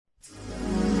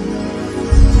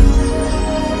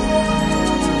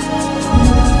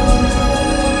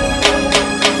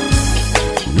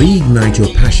reignite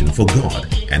your passion for God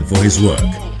and for His work.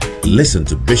 Listen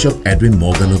to Bishop Edwin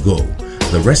Morgan Ogo,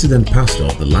 the resident pastor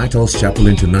of the Lighthouse Chapel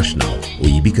International,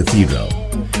 Oyibi Cathedral.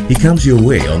 He comes your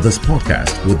way on this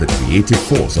podcast with the creative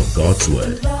force of God's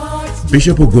Word.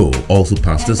 Bishop Ogo also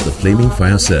pastors the Flaming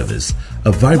Fire Service,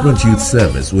 a vibrant youth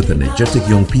service with energetic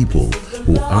young people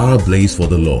who are ablaze for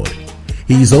the Lord.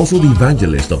 He is also the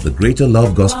evangelist of the Greater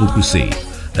Love Gospel Crusade,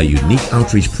 a unique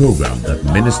outreach program that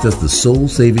ministers the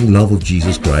soul-saving love of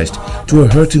Jesus Christ to a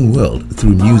hurting world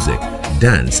through music,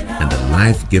 dance, and the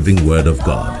life-giving Word of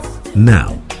God.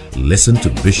 Now, listen to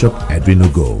Bishop Edwin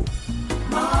Ogo.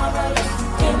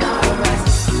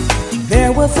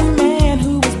 There was a man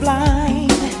who was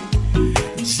blind.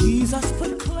 Jesus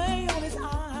put clay on his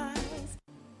eyes.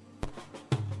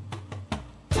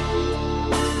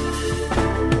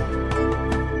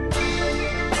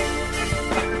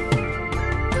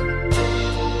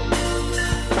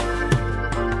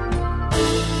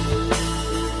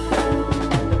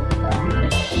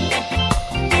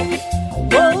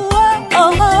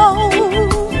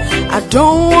 I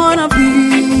don't wanna be.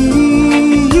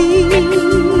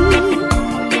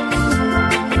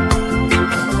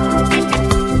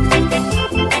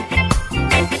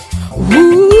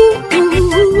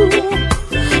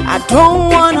 I don't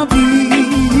wanna be.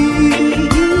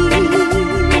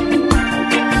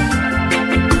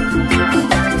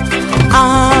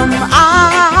 Am I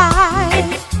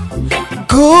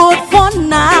good for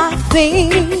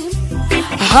nothing?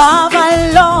 Have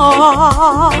I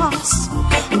lost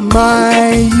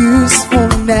my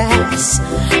usefulness?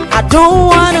 I don't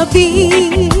wanna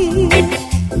be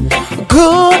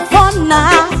good for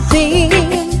nothing.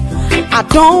 I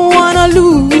don't wanna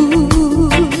lose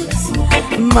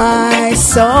my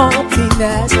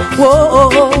saltiness. Whoa.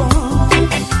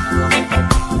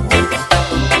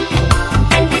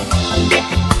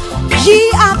 Ye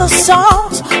are the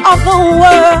salt of the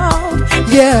world,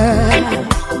 yeah.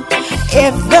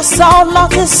 If the salt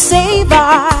lost its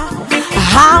savor,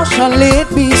 how shall it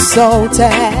be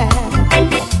salted?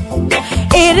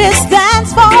 It is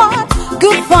stands for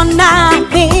good for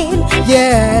nothing,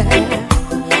 yeah,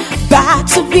 but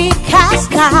to be cast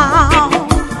down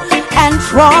and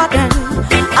trodden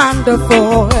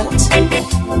underfoot.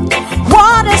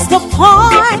 What is the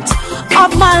point of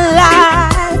my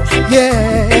life,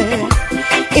 yeah,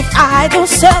 if I don't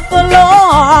serve the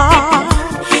Lord?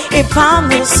 If I'm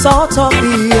the salt of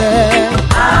the earth,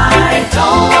 I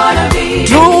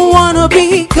don't wanna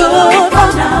be good for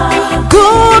nothing.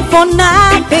 Good for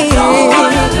nothing.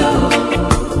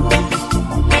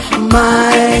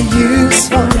 My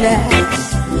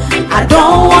usefulness. I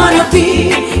don't wanna be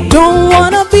good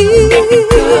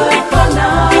for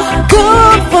nothing.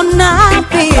 Good for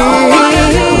nothing.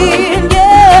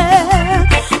 Yeah,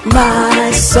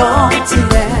 my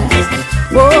saltiness.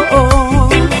 Oh.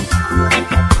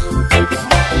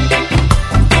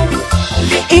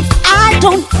 If I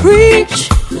don't preach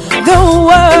the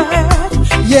word,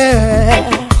 yeah,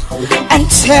 and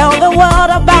tell the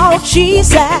world about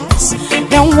Jesus,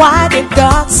 then why did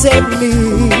God save me?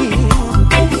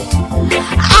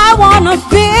 I wanna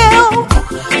build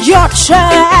your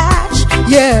church,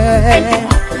 yeah.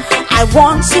 I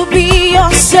want to be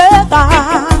your servant.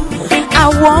 I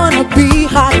wanna be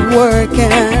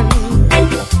hardworking.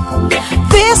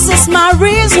 This is my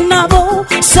reasonable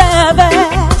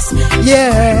service,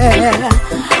 yeah.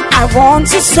 I want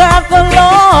to serve the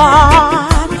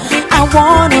Lord. I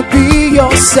wanna be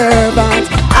your servant.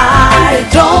 I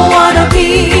don't wanna be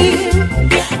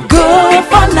good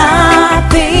for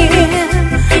nothing.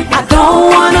 I don't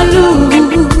wanna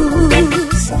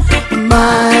lose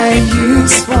my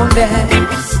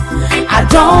usefulness. I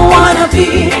don't wanna be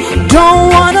Good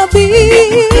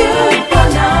for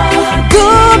nothing.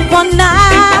 good for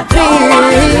nothing,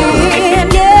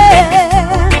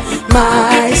 yeah,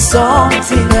 my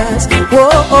saltiness. Whoa.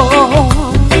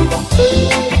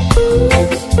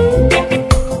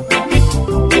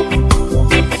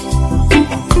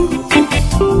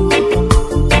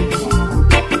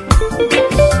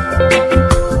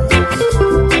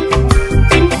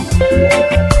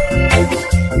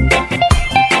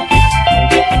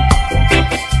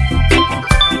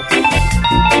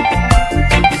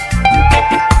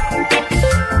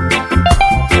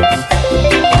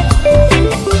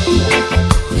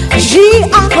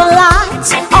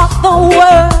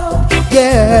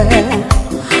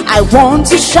 I want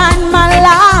to shine my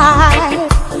light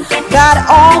that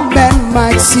all men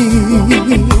might see,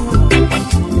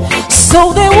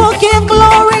 so they will give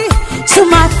glory to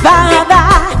my Father.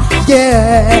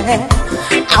 Yeah,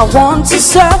 I want to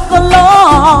serve the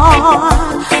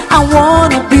Lord. I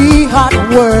want to be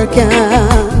hardworking.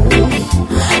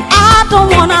 I I don't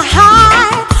want to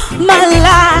hide my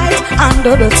light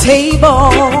under the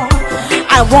table.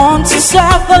 I want to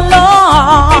serve the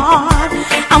Lord.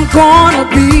 I'm gonna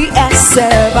be a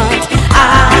servant.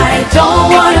 I don't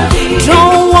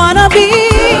wanna be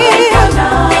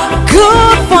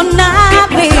good for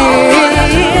nothing.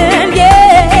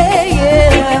 Yeah.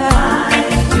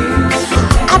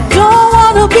 I don't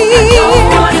wanna be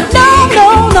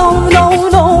no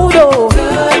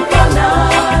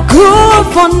good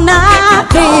for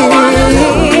nothing.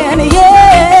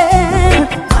 Yeah.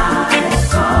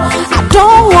 I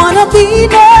don't wanna be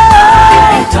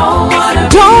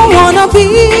don't wanna be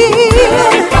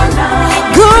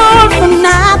good for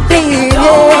nothing.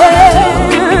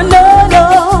 Yeah. No,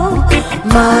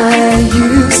 my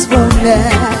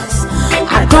usefulness.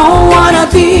 I don't wanna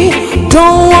be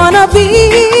good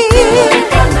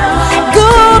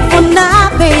for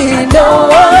nothing. No,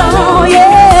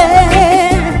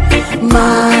 yeah.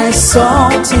 My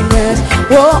saltiness.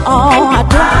 Whoa, I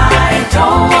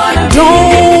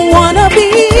don't wanna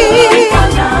be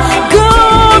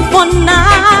good for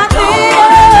nothing.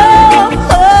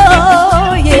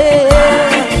 Oh, yeah.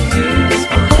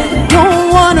 Don't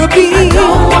wanna be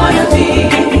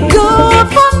good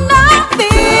for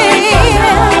nothing.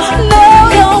 No.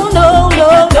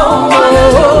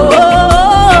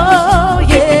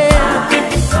 Yeah.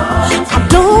 I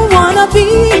don't wanna be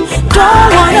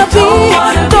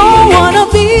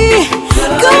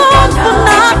good for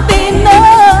nothing. No.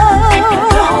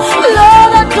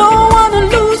 Lord, I don't wanna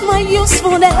lose my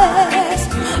usefulness.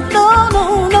 No.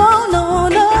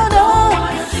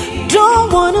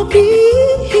 Don't wanna be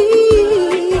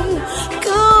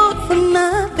good for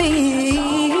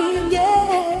nothing.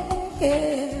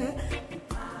 Yeah.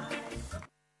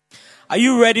 Are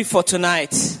you ready for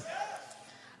tonight?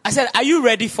 I said, are you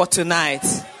ready for tonight?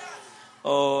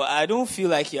 Oh, I don't feel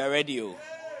like you're ready. Oh.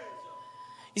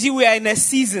 You see, we are in a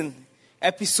season,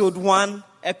 episode 1,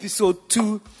 episode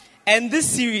 2, and this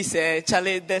series,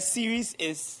 Charlie, the series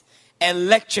is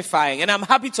electrifying. And I'm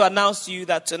happy to announce to you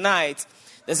that tonight,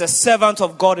 there's a servant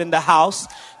of God in the house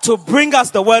to bring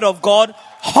us the word of God,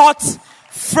 hot,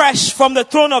 fresh from the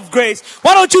throne of grace.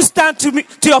 Why don't you stand to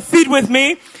your feet with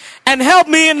me and help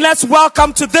me, and let's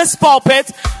welcome to this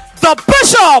pulpit, the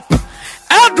Bishop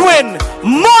Edwin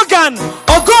Morgan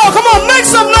Ogo. Come on, make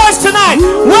some noise tonight.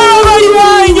 Wherever you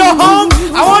are in your home,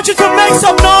 I want you to make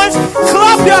some noise.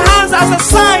 Clap your hands as a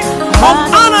sign of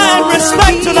honor and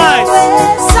respect tonight.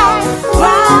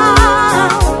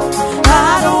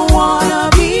 I don't wanna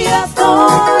be a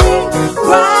thorny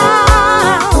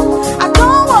ground. I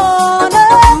don't wanna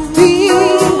be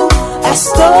a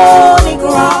stony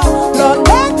ground. Lord,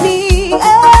 make me a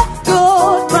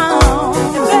good ground.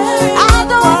 I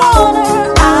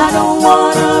don't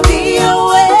wanna be a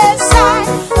wayside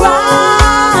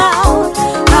ground.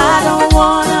 I don't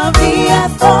wanna be a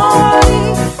thorny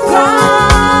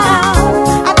ground.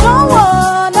 I don't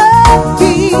wanna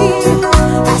be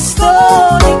a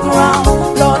stony ground.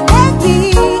 Lord, make me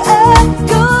a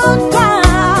good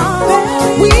ground.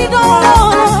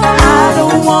 I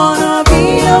don't wanna be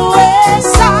a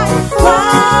wayside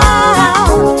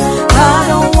ground. I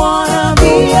don't wanna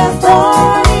be a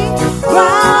thorny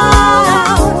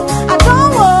ground. I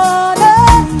don't wanna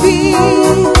be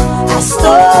a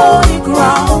stony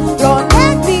ground. Lord,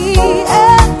 make me a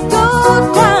good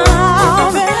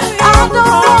ground. I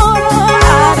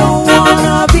don't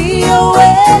wanna be a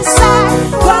wayside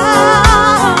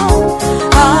ground.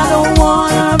 I don't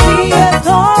wanna be a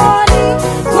thorny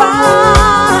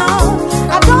ground.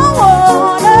 I don't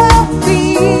wanna be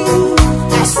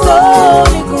a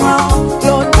stony ground.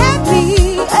 Lord, make me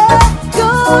a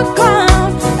good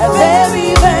ground, a very,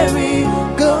 very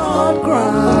good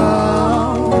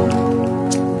ground.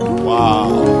 Wow.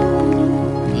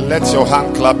 Let your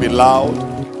hand clap be loud,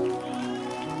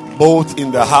 both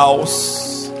in the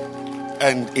house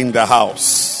and in the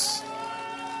house.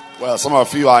 Well, some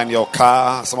of you are in your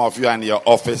car, some of you are in your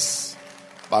office,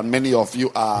 but many of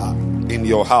you are in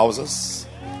your houses,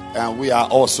 and we are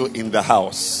also in the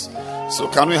house. So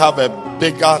can we have a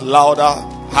bigger, louder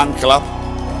hand clap?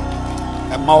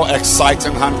 A more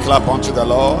exciting hand clap unto the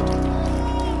Lord?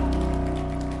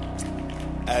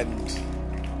 And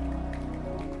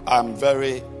I'm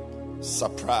very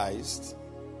surprised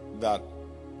that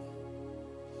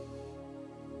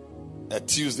a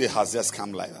Tuesday has just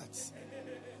come like that.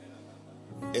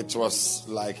 It was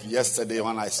like yesterday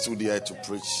when I stood here to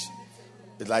preach.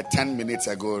 It's like 10 minutes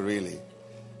ago, really,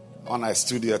 when I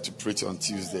stood here to preach on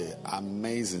Tuesday.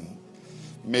 Amazing.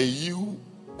 May you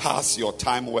pass your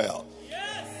time well.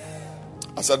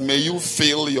 I said, may you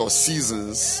fill your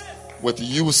seasons with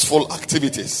useful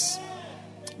activities.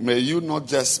 May you not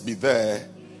just be there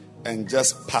and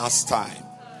just pass time,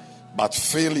 but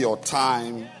fill your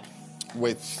time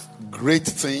with great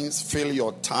things, fill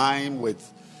your time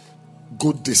with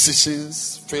good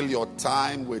decisions, fill your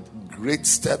time with great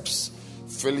steps,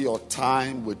 fill your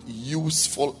time with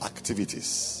useful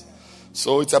activities.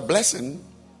 So it's a blessing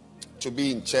to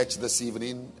be in church this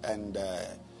evening, and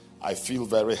I feel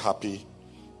very happy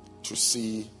to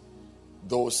see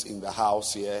those in the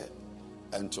house here,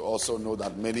 and to also know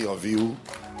that many of you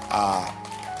are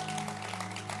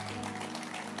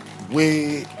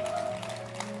way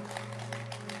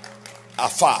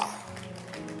afar.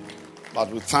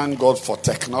 But we thank God for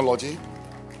technology.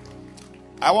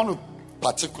 I want to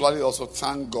particularly also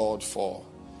thank God for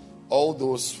all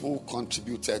those who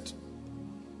contributed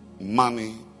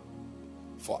money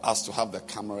for us to have the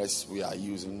cameras we are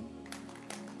using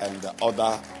and the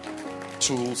other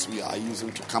tools we are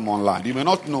using to come online. You may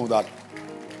not know that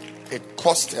it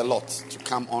costs a lot to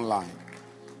come online,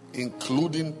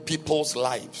 including people's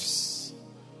lives.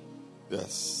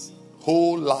 Yes.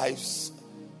 Whole lives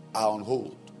are on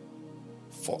hold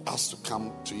for us to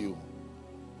come to you.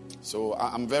 So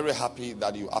I'm very happy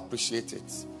that you appreciate it,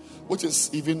 which is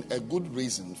even a good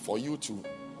reason for you to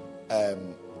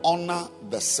honor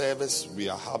the service we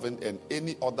are having and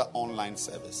any other online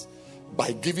service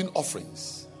by giving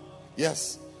offerings.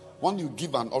 Yes, when you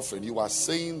give an offering, you are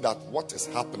saying that what is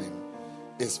happening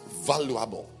is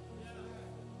valuable.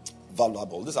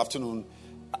 Valuable. This afternoon,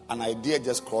 an idea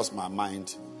just crossed my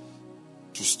mind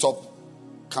to stop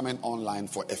coming online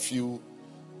for a few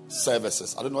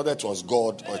services. I don't know whether it was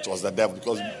God or it was the devil,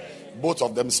 because both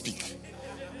of them speak.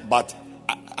 But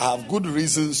I have good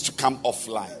reasons to come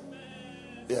offline.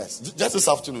 Yes, just this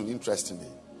afternoon, interestingly,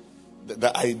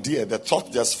 the idea, the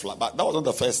thought just flew. But that wasn't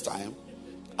the first time.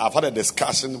 I've had a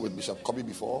discussion with Bishop Kobe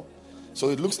before. So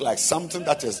it looks like something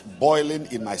that is boiling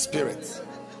in my spirit.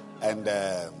 And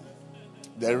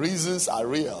the reasons are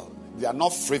real. They are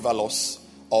not frivolous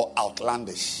or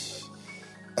outlandish.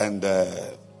 And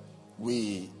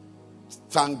we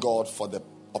thank God for the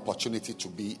opportunity to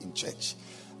be in church.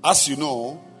 As you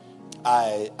know,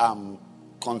 I am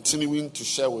continuing to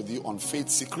share with you on faith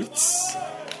secrets.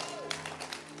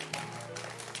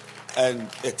 And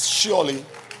it surely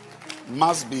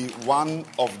must be one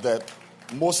of the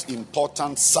most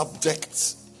important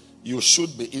subjects you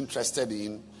should be interested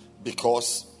in,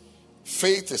 because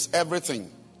faith is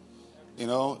everything. You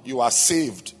know, you are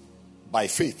saved by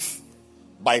faith,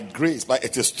 by grace, but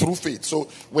it is through faith. So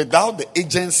without the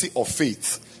agency of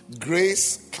faith,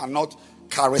 grace cannot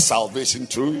carry salvation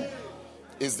through you.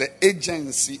 It's the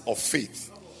agency of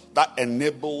faith that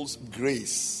enables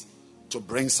grace to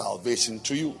bring salvation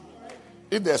to you.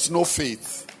 If there's no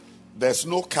faith, there's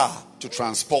no car to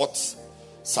transport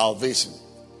salvation.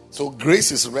 So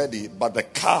grace is ready, but the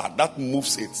car that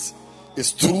moves it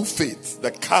is through faith.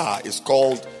 The car is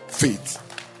called faith,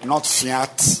 not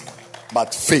fiat,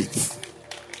 but faith.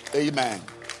 Amen.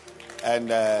 And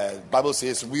the Bible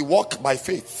says we walk by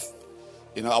faith.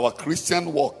 You know, our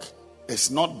Christian walk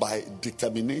is not by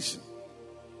determination.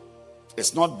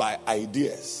 It's not by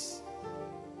ideas.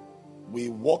 We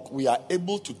walk, we are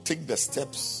able to take the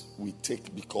steps we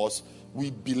take because we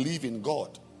believe in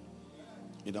God.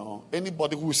 You know,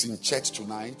 anybody who is in church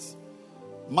tonight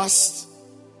must,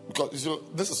 because you know,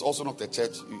 this is also not a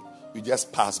church you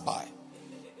just pass by.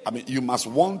 I mean, you must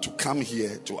want to come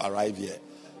here to arrive here.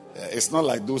 It's not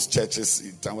like those churches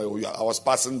in town where I was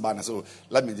passing by and so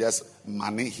let me just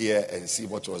money here and see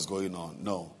what was going on.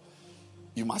 No.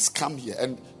 You must come here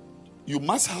and you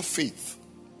must have faith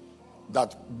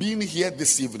that being here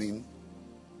this evening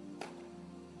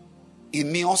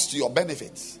inures to your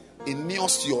benefit,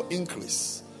 inures to your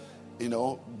increase. You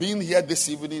know, being here this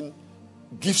evening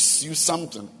gives you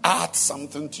something, adds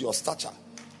something to your stature.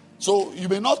 So you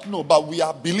may not know, but we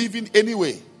are believing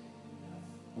anyway.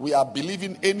 We are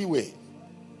believing anyway.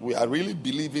 We are really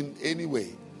believing anyway.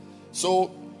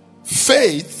 So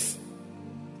faith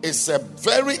is a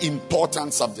very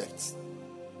important subject.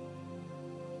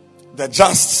 The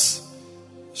just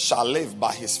shall live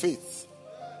by his faith.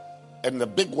 And the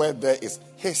big word there is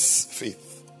his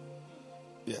faith.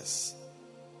 Yes.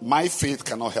 My faith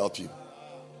cannot help you.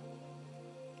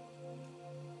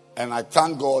 And I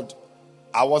thank God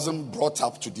I wasn't brought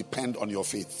up to depend on your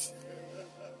faith.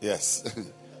 Yes.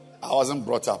 I wasn't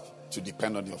brought up to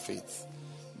depend on your faith.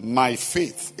 My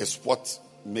faith is what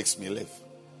makes me live.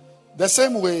 The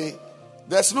same way,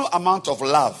 there's no amount of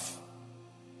love.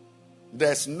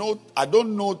 I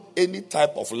don't know any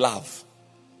type of love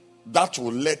that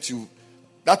will make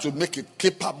it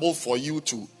capable for you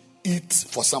to eat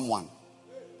for someone.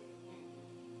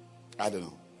 I don't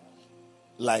know.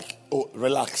 like, oh,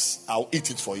 relax, I'll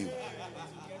eat it for you.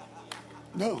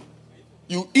 No.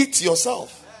 You eat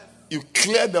yourself. You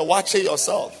clear the wache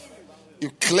yourself. You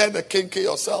clear the kenke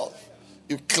yourself.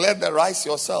 You clear the rice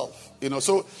yourself. You know,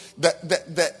 so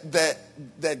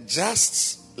the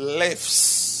just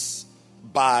lives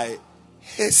by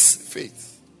his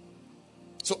faith.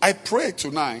 So I pray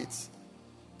tonight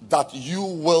that you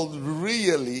will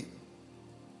really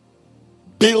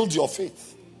build your faith.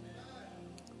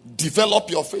 Develop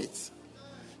your faith.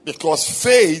 Because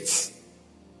faith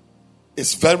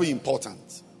is very important.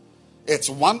 It's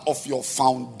one of your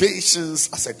foundations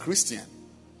as a Christian.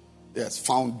 Yes,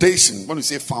 foundation. When you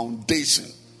say foundation,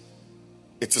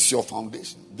 it is your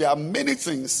foundation. There are many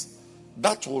things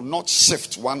that will not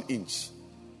shift 1 inch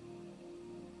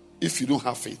if you don't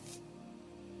have faith.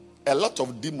 A lot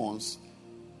of demons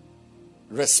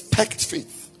respect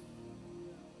faith.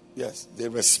 Yes, they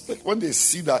respect. When they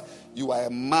see that you are a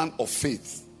man of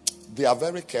faith, they are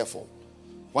very careful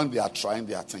when they are trying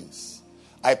their things.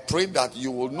 I pray that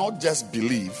you will not just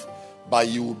believe, but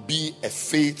you will be a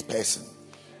faith person.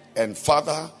 And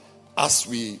Father, as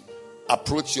we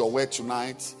approach your word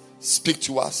tonight, speak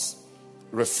to us,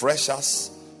 refresh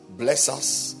us, bless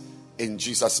us. In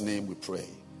Jesus' name we pray.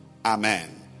 Amen.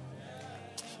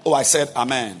 Oh, I said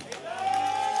amen.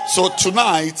 So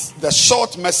tonight, the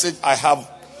short message I have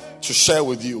to share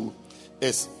with you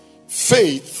is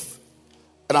faith.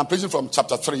 And I'm preaching from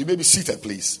chapter 3. You may be seated,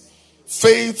 please.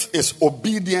 Faith is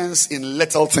obedience in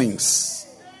little things.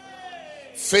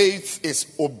 Faith is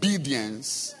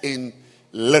obedience in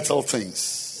little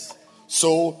things.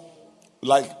 So,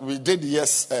 like we did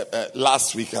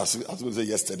last week, I was going to say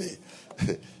yesterday,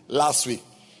 last week.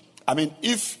 I mean,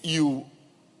 if you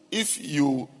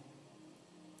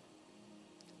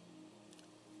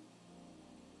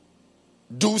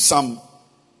do some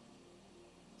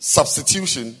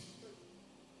substitution,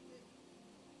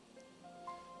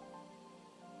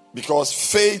 because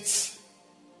faith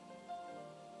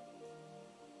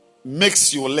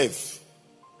makes you live,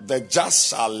 the just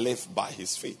shall live by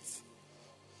his faith.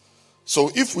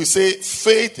 So if we say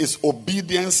faith is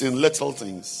obedience in little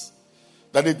things,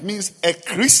 that it means a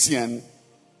Christian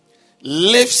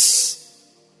lives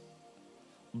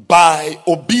by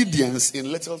obedience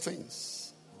in little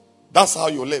things. That's how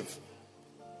you live.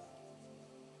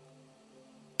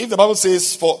 If the Bible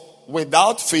says for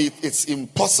without faith it's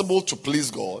impossible to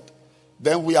please God,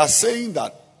 then we are saying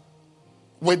that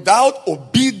without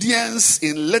obedience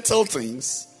in little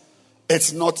things,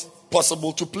 it's not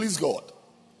possible to please God.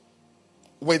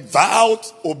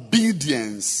 Without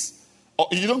obedience,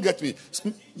 you don't get me.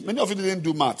 Many of you didn't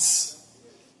do maths.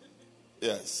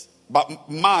 Yes, but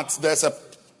maths, there's a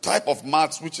type of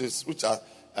maths which is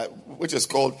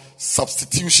called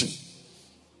substitution.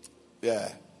 Yeah,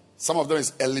 some of them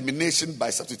is elimination by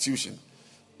substitution,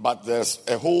 but there's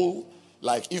a whole,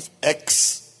 like if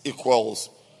x equals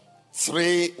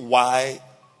 3y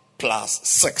plus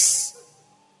 6,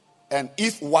 and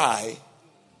if y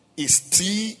is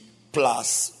t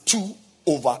plus 2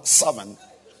 over 7,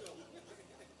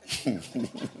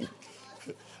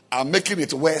 I'm making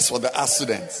it worse for the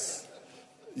students.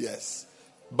 Yes,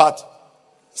 but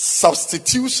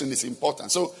substitution is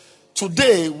important. So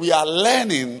today we are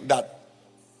learning that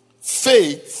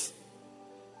faith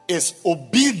is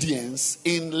obedience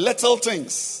in little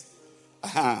things.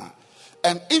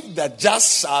 And if the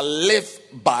just shall live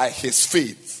by his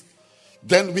faith,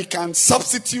 then we can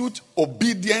substitute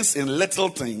obedience in little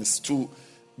things to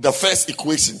the first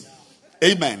equation.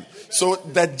 Amen. So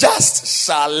the just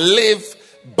shall live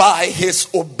by his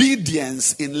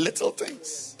obedience in little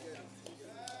things.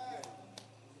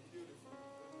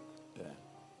 Yeah.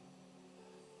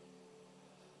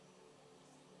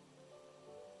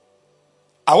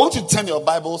 I want you to turn your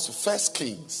Bibles to 1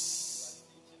 Kings.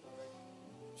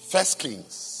 1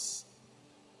 Kings.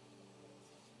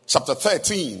 Chapter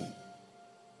 13.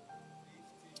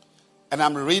 And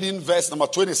I'm reading verse number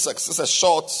 26. It's a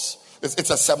short, it's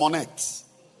a sermonette.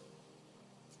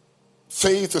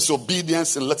 Faith is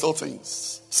obedience in little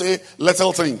things. Say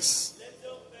little things.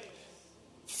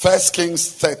 1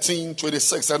 Kings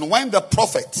 13:26. And when the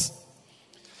prophet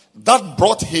that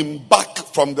brought him back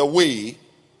from the way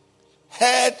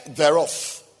heard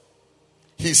thereof,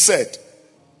 he said,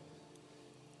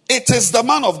 it is the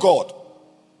man of God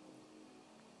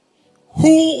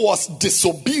who was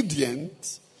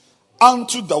disobedient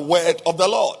unto the word of the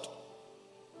Lord.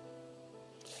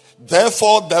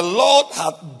 Therefore the Lord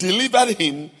hath delivered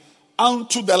him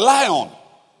unto the lion,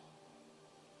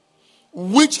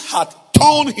 which had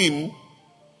torn him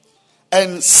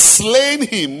and slain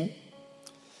him,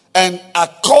 and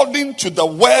according to the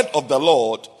word of the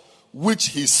Lord which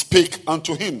he spake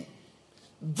unto him.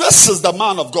 This is the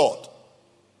man of God.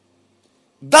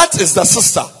 That is the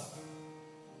sister.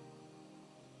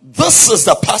 This is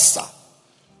the pastor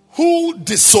who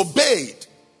disobeyed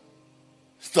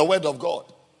the word of God.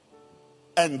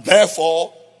 And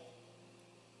therefore,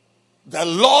 the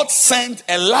Lord sent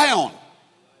a lion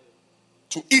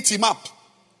to eat him up.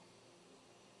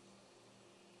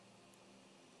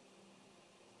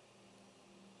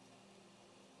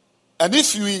 And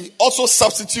if we also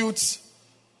substitute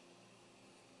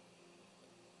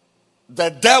the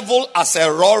devil as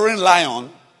a roaring lion,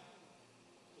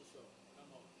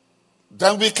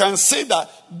 then we can say that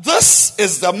this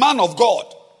is the man of God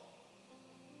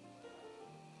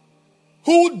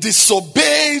who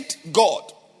disobeyed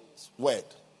God's word.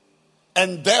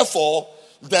 And therefore,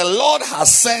 the Lord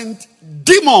has sent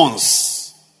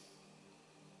demons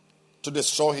to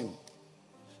destroy him.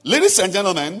 Ladies and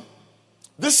gentlemen,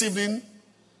 this evening,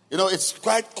 it's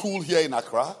quite cool here in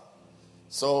Accra.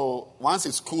 So once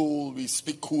it's cool, we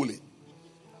speak coolly.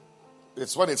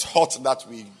 It's when it's hot that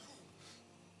we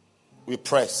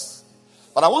press.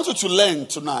 But I want you to learn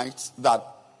tonight that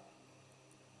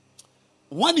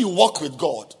when you walk with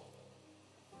God,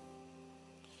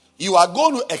 you are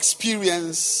going to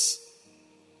experience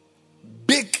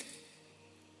big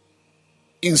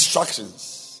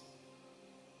instructions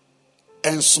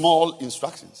and small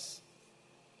instructions.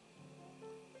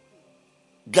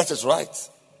 Get it right.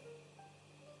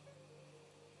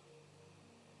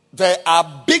 There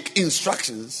are big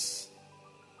instructions.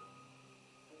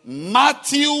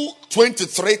 Matthew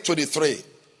 23:23,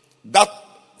 that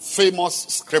famous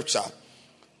scripture,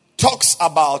 talks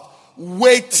about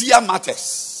weightier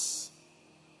matters.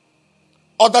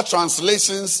 Other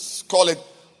translations call it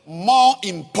more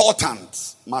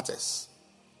important matters.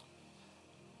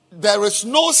 There is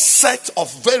no set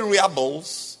of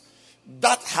variables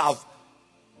that have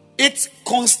its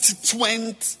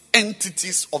constituent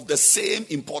entities of the same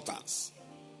importance,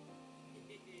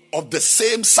 of the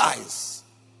same size.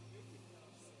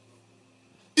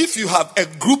 If you have a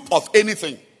group of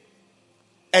anything,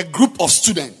 a group of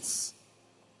students,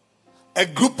 a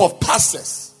group of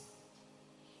pastors,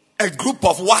 a group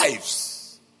of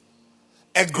wives,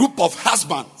 a group of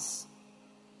husbands,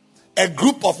 a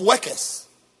group of workers,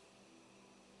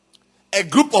 a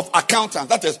group of accountants,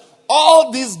 that is,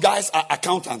 all these guys are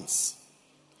accountants.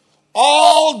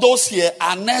 All those here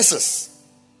are nurses.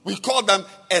 We call them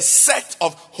a set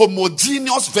of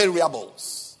homogeneous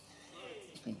variables.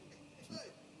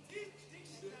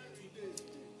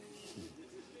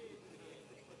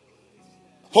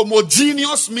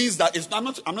 Homogeneous means that I'm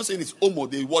not saying it's homo,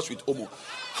 they wash with homo.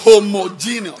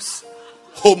 Homogeneous.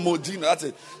 Homogeneous. That's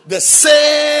it. The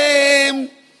same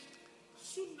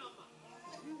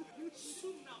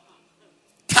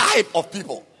type of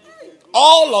people.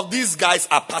 All of these guys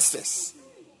are pastors.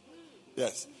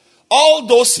 Yes. All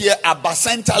those here are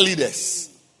Bacenta leaders.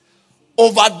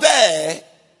 Over there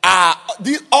are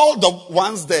all the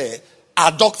ones there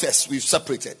are doctors we've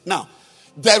separated. Now,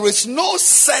 there is no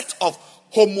set of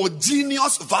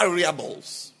homogeneous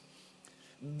variables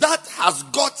that has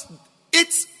got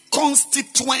its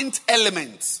constituent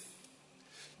elements.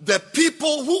 The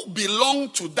people who belong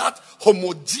to that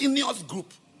homogeneous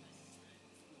group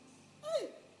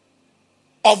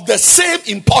of the same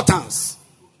importance,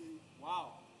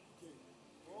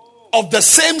 of the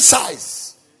same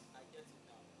size,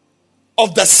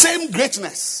 of the same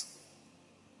greatness.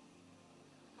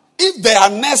 If there are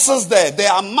nurses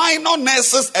there are minor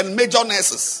nurses and major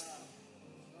nurses.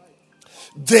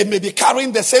 They may be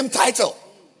carrying the same title.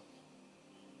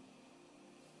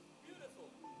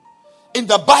 In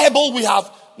the Bible, we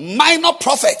have minor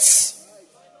prophets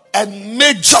and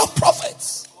major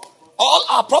prophets. All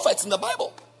are prophets in the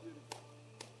Bible.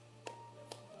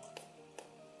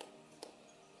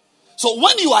 So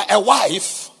when you are a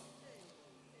wife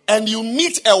and you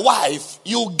meet a wife,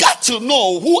 you got to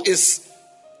know who is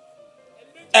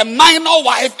a minor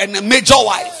wife and a major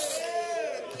wife.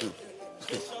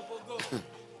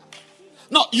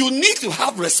 No, you need to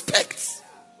have respect.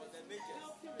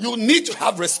 You need to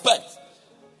have respect.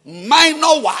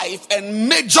 Minor wife and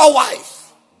major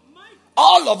wife.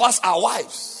 All of us are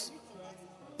wives.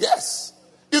 Yes.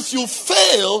 If you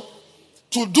fail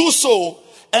to do so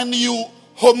and you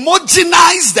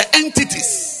homogenize the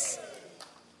entities,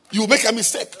 you will make a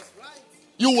mistake.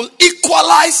 You will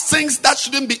equalize things that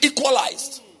shouldn't be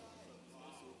equalized.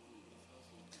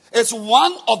 It's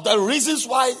one of the reasons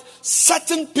why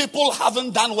certain people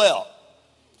haven't done well.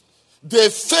 They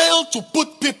fail to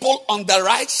put people on the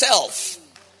right shelf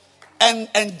and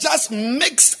just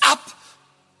mixed up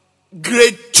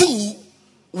grade 2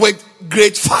 with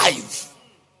grade 5.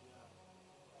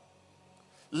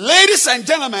 Ladies and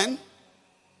gentlemen,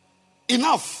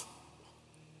 enough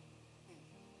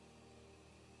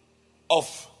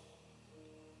of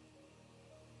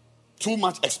too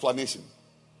much explanation.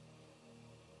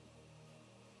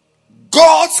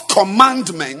 God's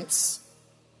commandments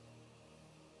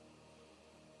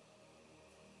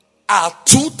are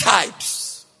two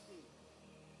types.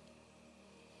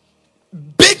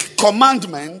 Big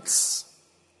commandments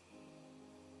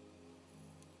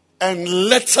and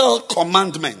little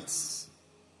commandments.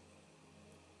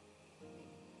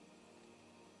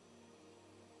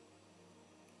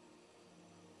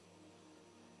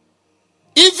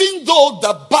 Even though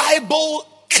the Bible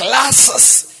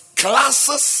classes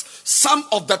some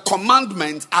of the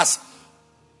commandments as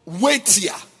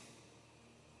weightier,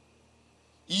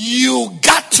 you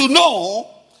got to know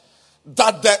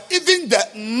that even the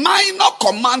minor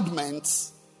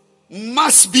commandments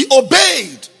must be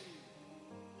obeyed.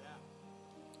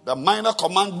 The minor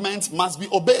commandments must be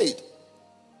obeyed.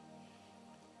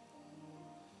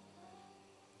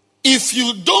 If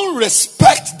you don't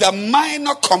respect the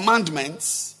minor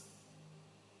commandments,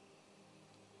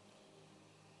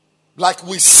 like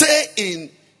we say in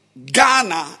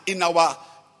Ghana, in our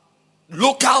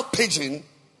local pidgin,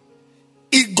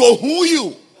 Igo who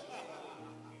you.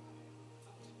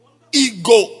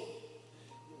 Ego.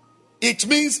 It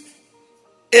means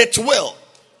it will.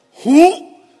 Who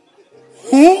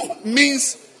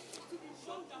means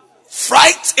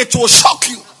fright, it will shock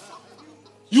you.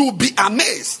 You will be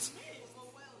amazed.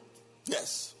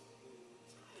 Yes.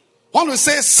 When we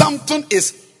say something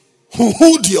is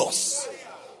hudious,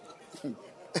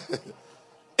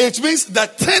 it means the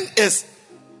thing is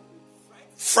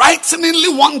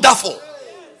frighteningly wonderful.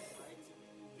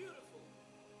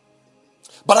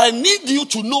 But I need you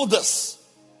to know this.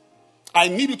 I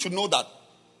need you to know that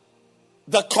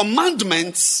the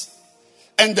commandments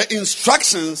and the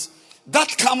instructions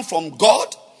that come from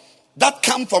God, that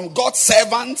come from God's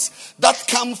servants, that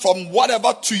come from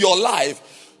whatever to your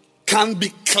life, can be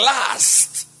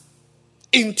classed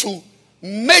into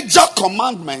major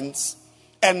commandments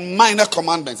and minor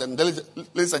commandments. And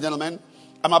ladies and gentlemen,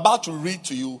 I'm about to read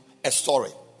to you a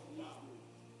story.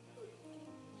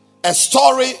 A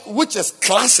story which is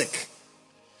classic,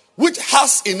 which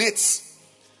has in it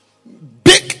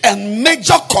big and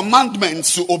major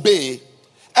commandments to obey,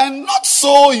 and not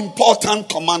so important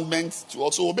commandments to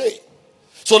also obey.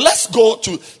 So let's go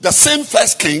to the same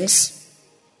First Kings.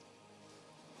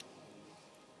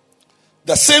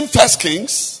 The same First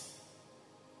Kings.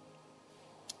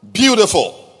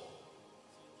 Beautiful.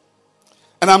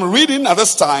 And I'm reading at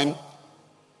this time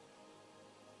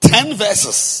 10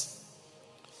 verses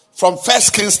from 1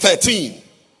 Kings 13.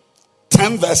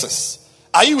 10 verses.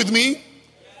 Are you with me?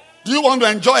 Do you want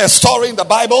to enjoy a story in the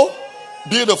Bible?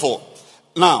 Beautiful.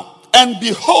 Now, and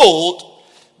behold,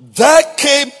 there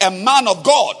came a man of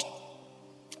God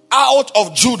out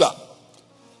of Judah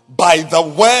by the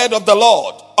word of the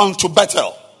Lord unto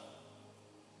Bethel.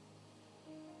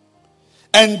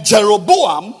 And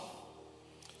Jeroboam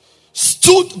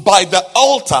stood by the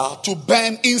altar to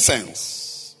burn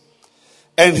incense.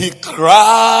 And he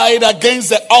cried against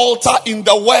the altar in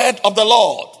the word of the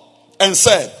Lord and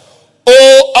said,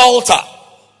 O altar,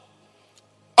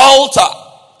 altar,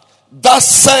 thus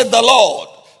said the Lord,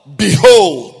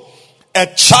 behold, a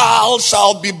child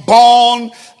shall be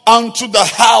born unto the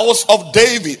house of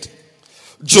David,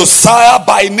 Josiah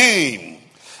by name,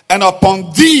 and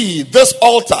upon thee this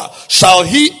altar shall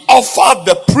he offer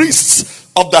the priests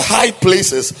of the high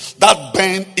places that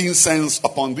burn incense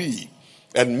upon thee,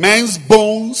 and men's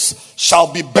bones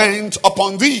shall be burnt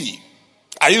upon thee.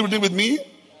 Are you reading with me?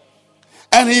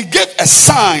 And he gave a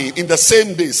sign in the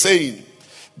same day, saying,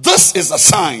 this is a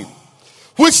sign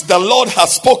which the Lord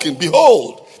has spoken.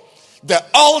 Behold, the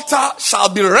altar shall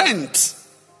be rent.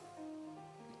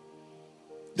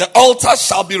 The altar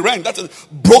shall be rent. That is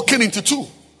broken into two.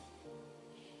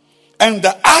 And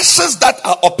the ashes that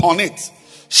are upon it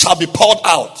shall be poured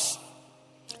out.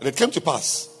 And it came to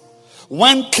pass,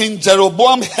 when King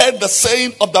Jeroboam heard the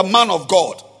saying of the man of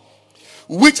God,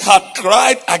 which had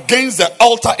cried against the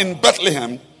altar in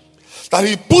Bethlehem, that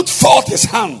he put forth his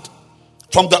hand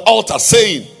from the altar,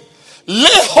 saying, lay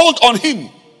hold on him.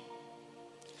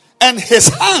 And his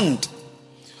hand,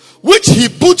 which he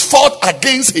put forth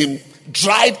against him,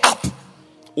 dried up.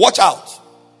 Watch out.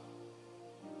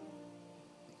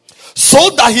 So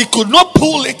that he could not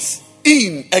pull it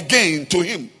in again to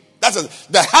him. That's it.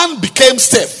 The hand became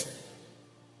stiff.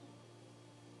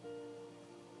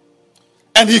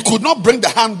 And he could not bring the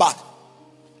hand back.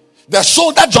 The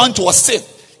shoulder joint was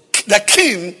stiff. The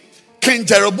king King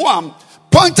Jeroboam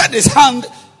pointed his hand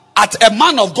at a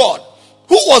man of God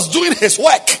who was doing his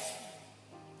work.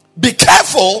 Be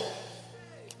careful,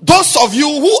 those of you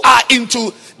who are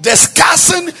into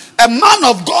discussing a man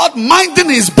of God minding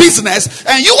his business,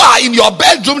 and you are in your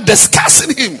bedroom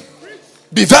discussing him.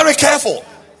 Be very careful.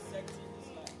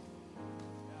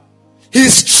 He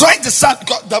straight the sun.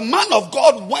 The man of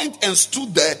God went and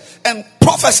stood there and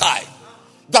prophesied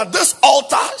that this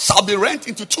altar shall be rent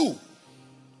into two.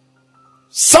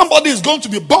 Somebody is going to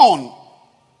be born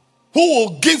who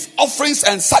will give offerings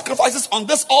and sacrifices on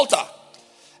this altar.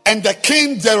 And the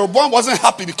king Jeroboam wasn't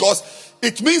happy because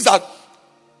it means that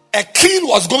a king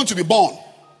was going to be born.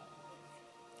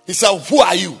 He said, who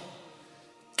are you?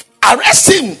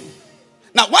 Arrest him.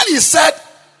 Now when he said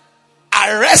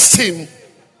arrest him,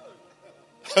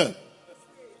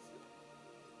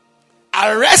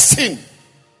 arrest him,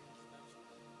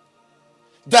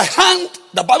 the hand,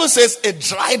 the Bible says, it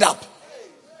dried up.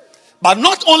 But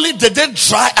not only did it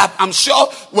dry up, I'm sure,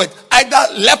 with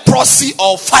either leprosy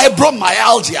or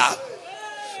fibromyalgia,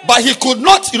 but he could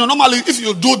not, normally if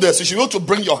you do this, you should be able to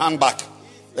bring your hand back.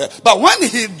 But when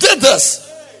he did this,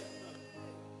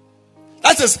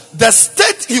 that is the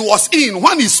state he was in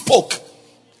when he spoke.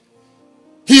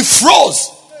 He froze.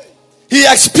 He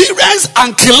experienced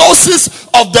ankylosis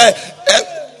of the...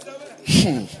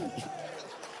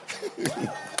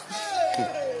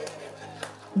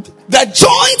 the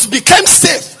joints became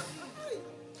stiff.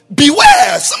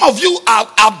 Beware, some of you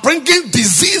are bringing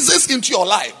diseases into your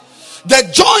life. The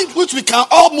joint which we can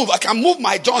all move, I can move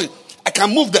my joint, I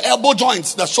can move the elbow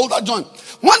joints, the shoulder joint.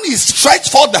 When he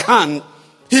stretched forth the hand,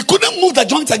 he couldn't move the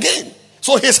joint again.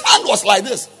 So his hand was like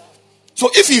this. So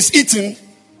if he's eating,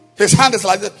 his hand is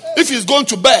like this. If he's going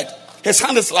to bed, his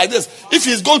hand is like this. If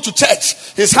he's going to church,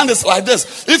 his hand is like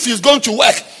this. If he's going to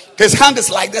work, his hand is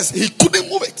like this. He couldn't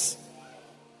move it.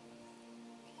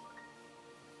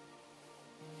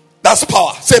 That's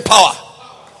power. Say power.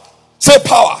 Say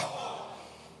power.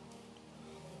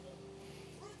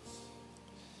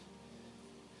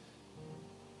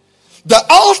 The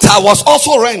altar was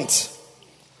also rent,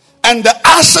 and the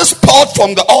ashes poured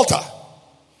from the altar,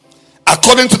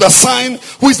 according to the sign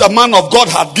which the man of God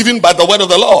had given by the word of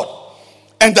the Lord.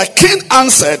 And the king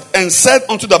answered and said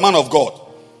unto the man of God,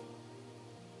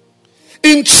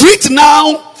 entreat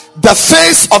now the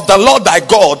face of the Lord thy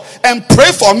God and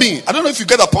pray for me. I don't know if you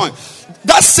get the point.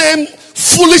 That same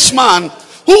foolish man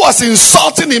who was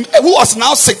insulting him, who was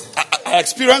now sick. I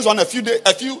experienced one a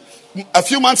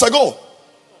few months ago.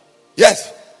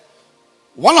 Yes.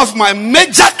 One of my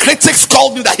major critics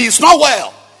called me that he's not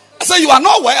well. I said, you are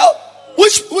not well?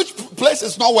 Which place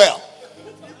is not well?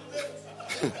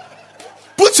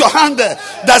 Put your hand there.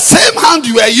 The same hand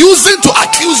you are using to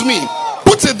accuse me,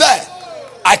 put it there.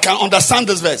 I can understand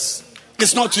this verse.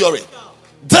 It's not theory.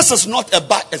 This is not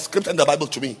a script in the Bible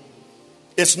to me.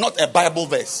 It's not a Bible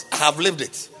verse. I have lived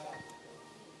it.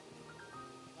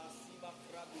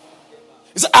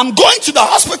 He said, I'm going to the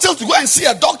hospital to go and see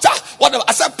a doctor. Whatever.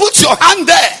 I said, put your hand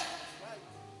there.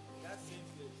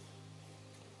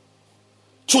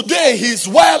 Today he's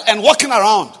well and walking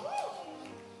around.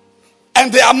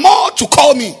 And there are more to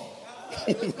call me.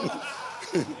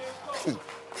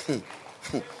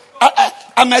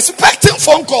 I'm expecting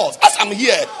phone calls as I'm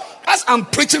here, as I'm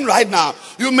preaching right now.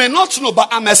 You may not know, but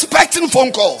I'm expecting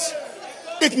phone calls.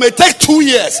 It may take 2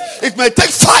 years, it may take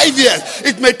 5 years,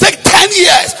 it may take 10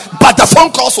 years, but the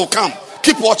phone calls will come.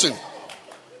 Keep watching.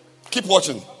 Keep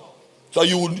watching. So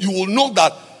you will know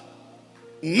that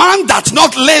man does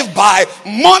not live by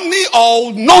money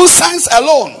or nonsense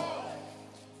alone.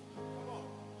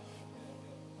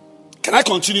 Can I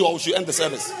continue or should we end the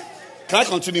service? Can I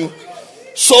continue?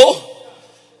 So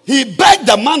he begged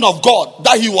the man of God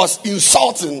that he was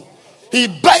insulting. He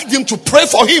begged him to pray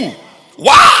for him.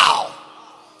 Wow.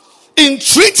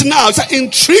 Entreat now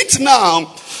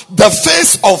the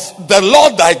face of the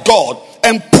Lord thy God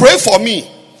and pray for me,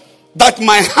 that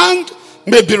my hand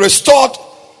may be restored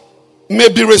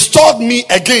me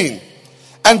again.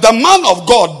 And the man of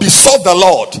God besought the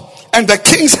Lord, and the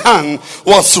king's hand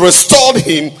was restored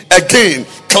him again.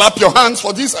 Clap your hands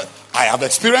for this. I have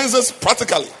experienced this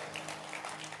practically.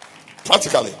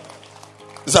 Practically.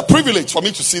 It's a privilege for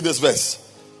me to see this verse.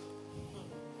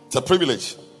 It's a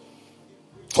privilege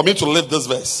for me to live this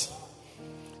verse.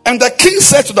 And the king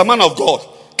said to the man of God,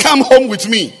 come home with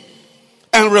me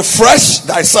and refresh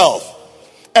thyself,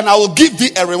 and I will give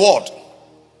thee a reward.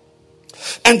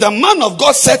 And the man of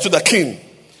God said to the king,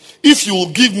 if you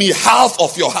will give me half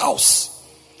of your house,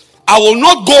 I will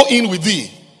not go in with thee,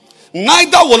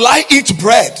 neither will I eat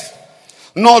bread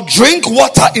nor drink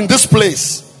water in this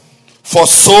place. For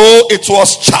so it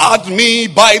was charged me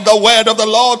by the word of the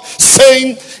Lord,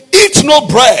 saying, eat no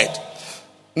bread,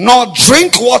 nor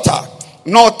drink water,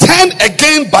 nor turn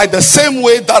again by the same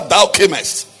way that thou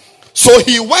camest. So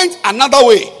he went another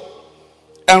way,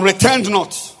 and returned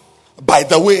not by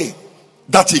the way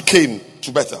that he came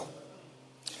to Bethel.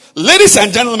 Ladies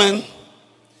and gentlemen,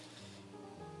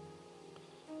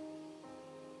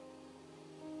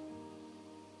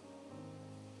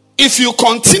 if you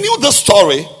continue the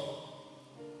story,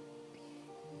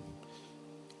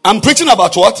 I'm preaching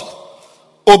about what?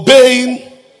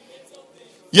 Obeying.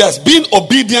 Yes, being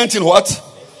obedient in what?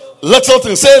 Little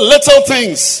things. Say little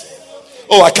things.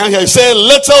 Oh, I can't hear you. Say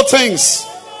little things.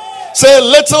 Say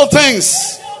little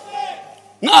things.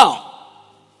 Now,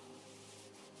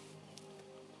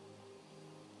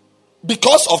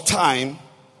 because of time,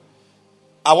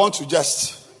 I want to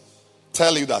just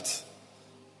tell you that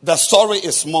the story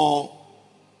is more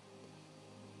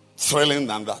thrilling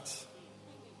than that.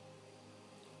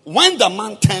 When the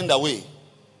man turned away,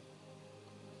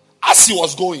 as he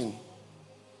was going,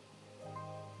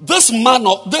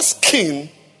 this king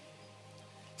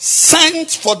sent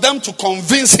for them to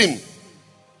convince him.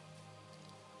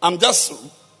 I'm just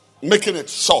making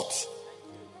it short.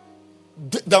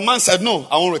 The man said, no,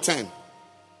 I won't return.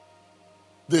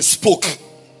 They spoke.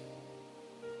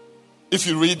 If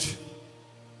you read,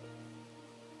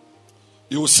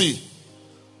 you will see.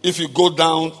 If you go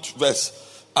down to verse,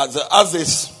 as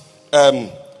this,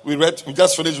 we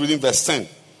just finished reading verse 10.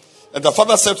 And the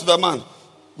father said to the man,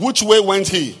 which way went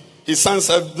he? His son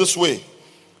said, this way.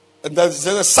 And they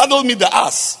said, saddle me the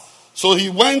ass. So he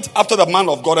went after the man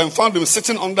of God and found him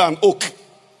sitting under an oak.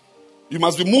 You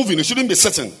must be moving. You shouldn't be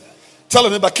sitting. Tell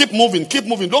him, but keep moving, keep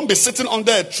moving. Don't be sitting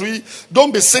under a tree.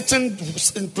 Don't be sitting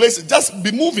in places. Just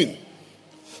be moving.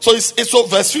 So so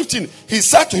verse 15, he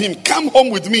said to him, come home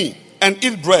with me and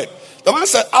eat bread. The man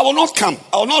said, I will not come.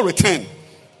 I will not return.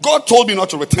 God told me not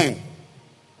to return.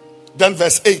 Then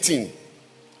verse 18,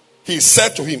 he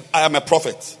said to him, I am a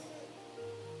prophet,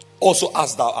 also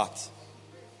as thou art.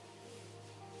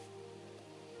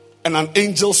 And an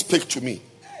angel spake to me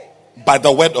by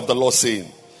the word of the Lord,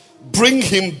 saying, bring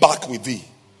him back with thee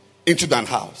into thine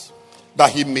house,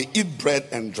 that he may eat bread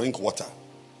and drink water.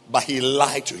 But he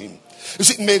lied to him. You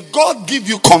see, may God give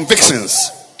you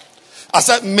convictions. I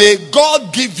said, may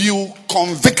God give you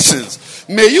convictions.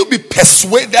 May you be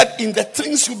persuaded in the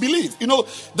things you believe. You know,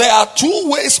 there are two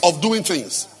ways of doing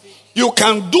things. You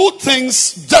can do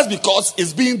things just because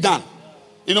it's being done.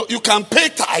 You know, you can pay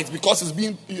tithes because it's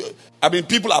being,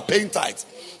 people are paying tithes.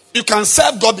 You can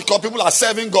serve God because people are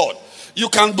serving God. You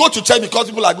can go to church because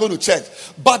people are going to church.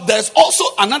 But there's also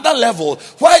another level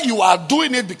where you are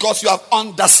doing it because you have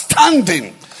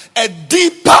understanding. A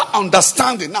deeper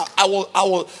understanding. Now, I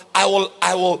will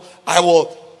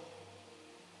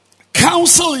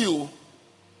counsel you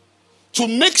to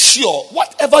make sure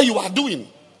whatever you are doing,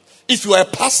 if you are a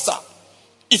pastor,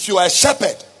 if you are a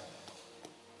shepherd,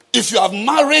 if you have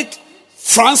married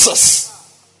Francis,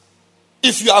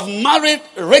 if you have married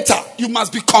Rita, you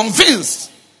must be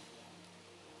convinced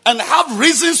and have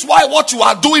reasons why what you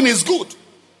are doing is good.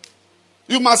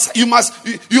 You must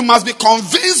be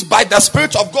convinced by the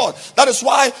Spirit of God. That is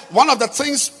why one of the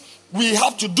things we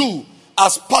have to do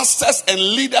as pastors and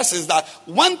leaders is that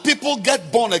when people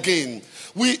get born again,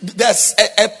 there's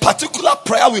a particular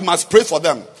prayer we must pray for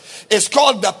them. It's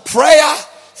called the prayer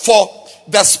for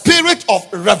the spirit of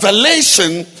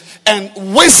revelation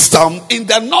and wisdom in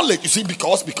their knowledge. You see,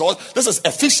 because this is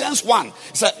Ephesians 1. It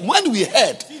said, when we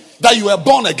heard that you were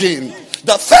born again,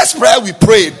 the first prayer we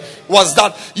prayed was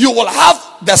that you will have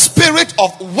the spirit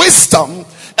of wisdom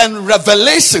and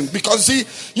revelation. Because see,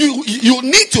 you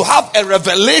need to have a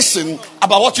revelation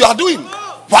about what you are doing.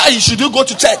 Why should you go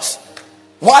to church?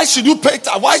 Why should you pay?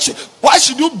 Why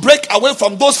should you break away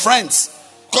from those friends?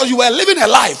 Because you were living a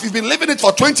life. You've been living it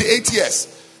for 28 years.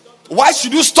 Why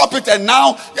should you stop it and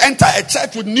now enter a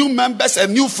church with new members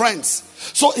and new friends?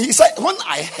 So he said, when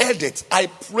I heard it, I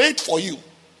prayed for you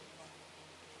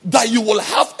that you will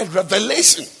have a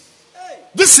revelation.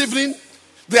 This evening,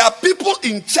 there are people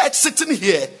in church sitting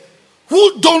here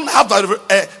who don't have a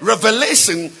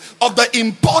revelation of the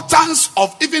importance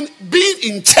of even being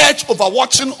in church over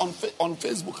watching on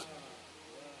Facebook.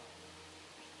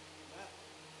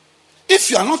 If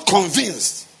you are not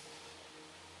convinced,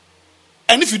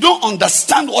 and if you don't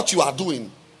understand what you are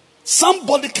doing,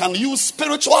 somebody can use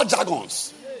spiritual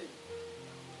jargons.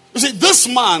 You see, this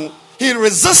man, he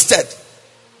resisted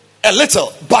a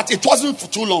little, but it wasn't for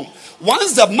too long.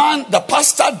 Once the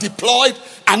pastor deployed,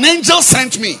 an angel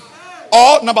sent me.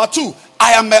 Or number two,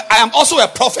 I am also a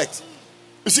prophet.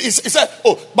 You see, he said,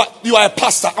 oh, but you are a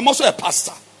pastor. I'm also a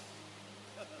pastor.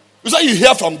 You say you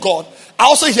hear from God. I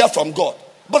also hear from God.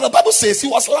 But the Bible says he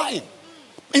was lying.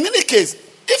 In any case,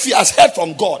 if he has heard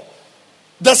from God,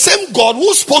 the same God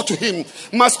who spoke to him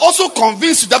must also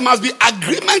convince you. There must be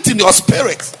agreement in your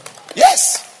spirit.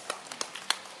 Yes.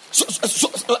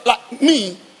 So like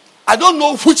me, I don't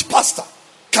know which pastor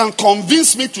can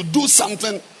convince me to do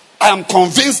something I am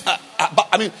convinced.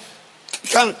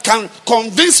 Can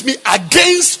convince me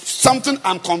against something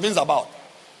I'm convinced about,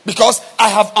 because I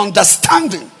have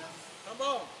understanding.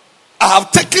 I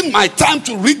have taken my time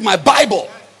to read my Bible.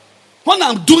 When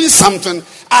I'm doing something,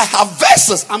 I have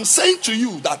verses. I'm saying to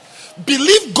you that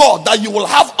believe God that you will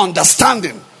have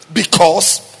understanding,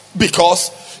 because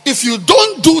if you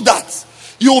don't do that,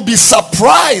 you will be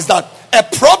surprised that a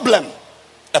problem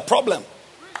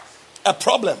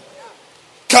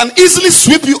can easily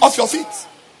sweep you off your feet.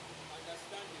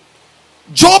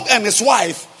 Job and his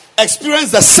wife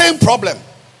experienced the same problem,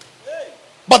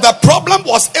 but the problem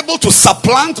was able to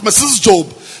supplant Mrs. Job.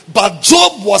 But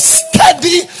Job was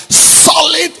steady,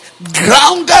 solid,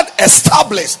 grounded,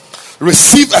 established.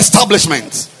 Receive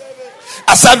establishment.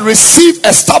 I said receive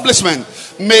establishment.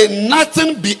 May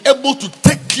nothing be able to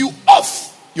take you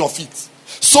off your feet.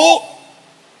 So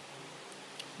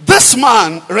this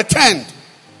man returned.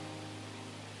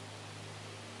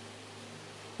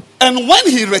 And when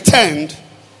he returned,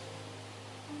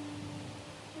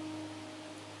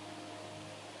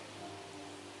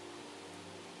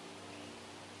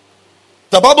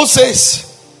 the Bible says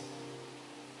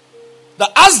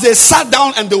that as they sat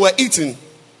down and they were eating,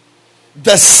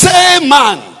 the same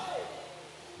man,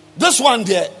 this one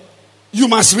there, you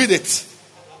must read it.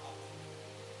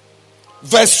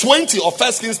 Verse 20 of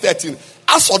 1 Kings 13.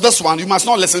 As for this one, you must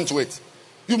not listen to it.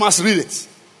 You must read it.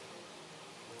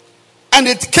 And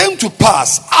it came to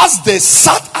pass, as they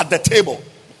sat at the table,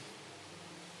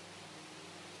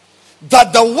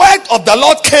 that the word of the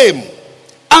Lord came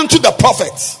unto the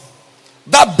prophet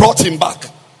that brought him back.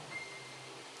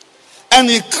 And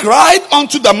he cried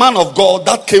unto the man of God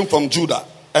that came from Judah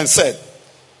and said,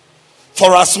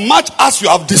 for as much as you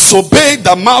have disobeyed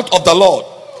the mouth of the Lord,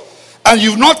 and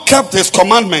you've not kept his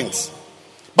commandments,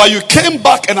 but you came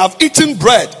back and have eaten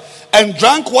bread and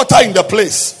drank water in the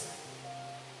place,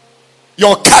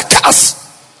 your carcass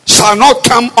shall not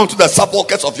come unto the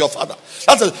sepulchres of your father.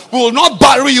 That is, we will not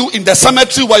bury you in the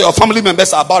cemetery where your family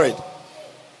members are buried.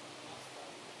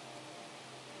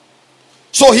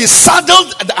 So he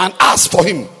saddled an ass for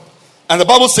him. And the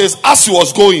Bible says, as he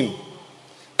was going,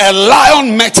 a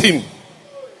lion met him.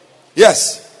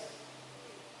 Yes.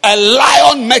 A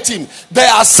lion met him. There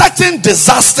are certain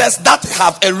disasters that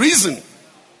have a reason.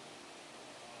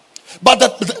 But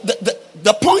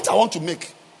the point I want to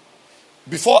make,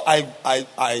 before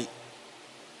I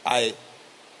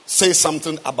say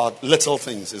something about little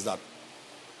things, is that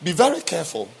be very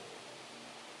careful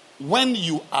when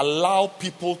you allow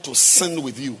people to sin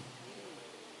with you.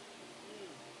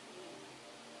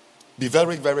 Be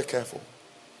very, very careful.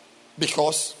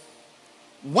 Because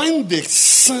when they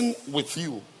sin with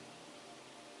you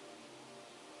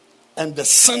and the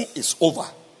sin is over,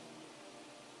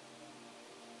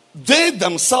 they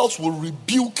themselves will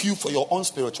rebuke you for your own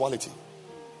spirituality.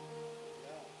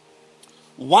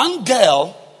 One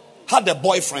girl had a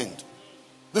boyfriend.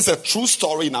 This is a true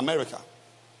story in America.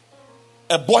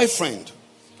 A boyfriend.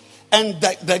 And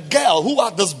the girl who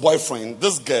had this boyfriend,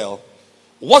 this girl,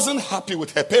 wasn't happy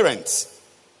with her parents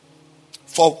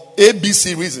for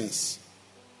ABC reasons.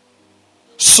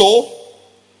 So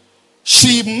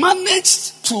she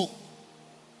managed to,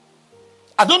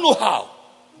 I don't know how,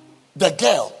 the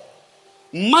girl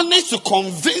managed to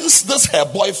convince this her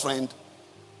boyfriend,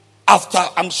 after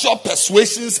I'm sure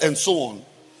persuasions and so on,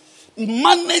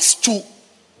 managed to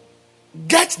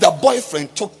get the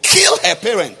boyfriend to kill her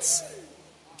parents.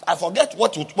 I forget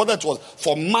whether it was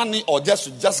for money or just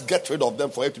to get rid of them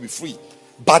for her to be free.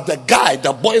 But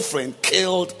the boyfriend,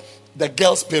 killed the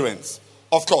girl's parents.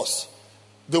 Of course,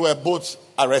 they were both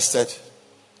arrested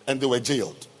and they were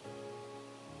jailed.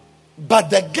 But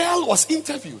the girl was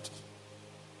interviewed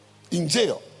in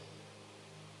jail.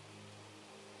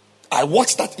 I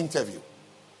watched that interview.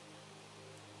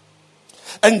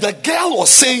 And the girl was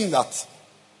saying that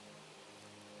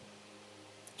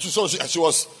she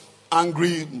was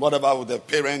angry, whatever, with the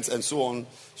parents and so on.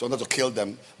 She wanted to kill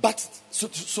them. But so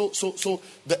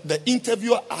the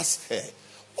interviewer asked her,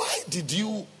 why did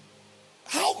you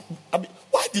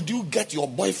get your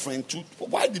boyfriend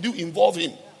why did you involve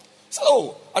him?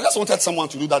 So I just wanted someone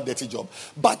to do that dirty job.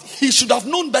 But he should have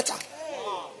known better.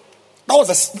 That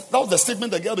was the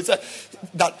statement the girl said,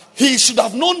 that he should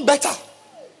have known better.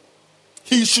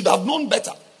 He should have known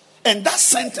better. And that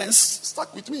sentence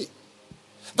stuck with me.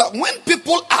 That when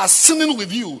people are sinning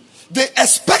with you, they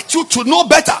expect you to know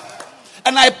better.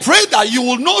 And I pray that you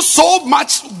will know so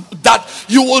much that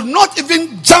you will not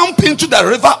even jump into the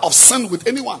river of sin with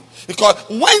anyone. Because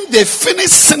when they finish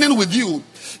sinning with you,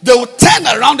 they will turn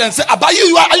around and say,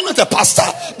 Abayi, are you not a pastor?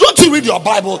 Don't you read your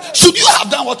Bible? Should you have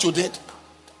done what you did?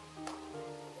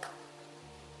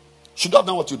 Should you have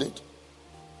done what you did?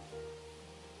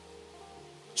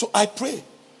 So I pray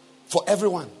for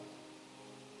everyone.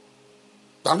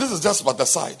 And this is just about the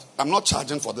side. I'm not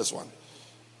charging for this one.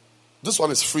 This one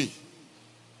is free.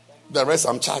 The rest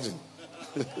I'm charging.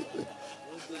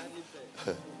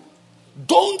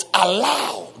 Do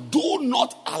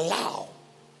not allow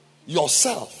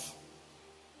yourself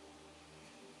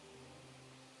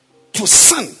to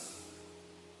sin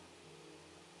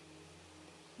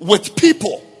with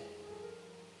people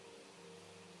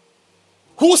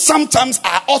who sometimes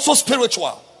are also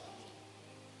spiritual.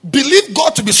 Believe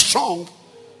God to be strong.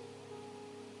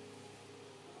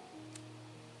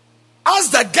 As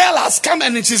the girl has come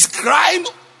and she's crying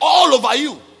all over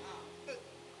you.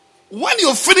 When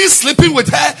you finish sleeping with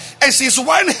her and she's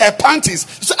wearing her panties,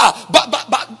 you say,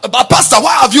 but Pastor,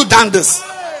 why have you done this?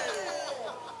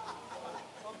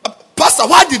 Pastor,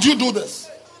 why did you do this?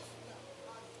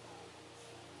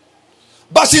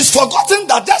 But she's forgotten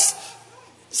that just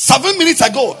 7 minutes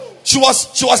ago she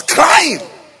was crying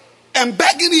and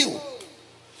begging you.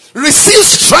 Receive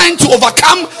strength to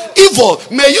overcome evil.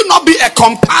 May you not be a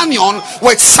companion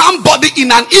with somebody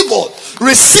in an evil.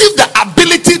 Receive the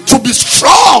ability to be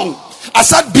strong. I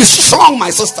said, be strong, my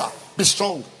sister. Be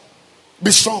strong.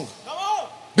 Be strong.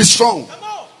 Be strong.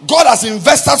 God has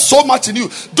invested so much in you.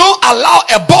 Don't allow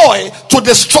a boy to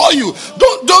destroy you.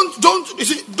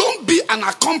 Don't be an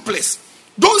accomplice.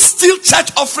 Don't steal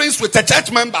church offerings with a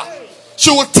church member.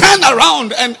 She will turn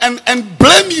around and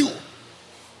blame you.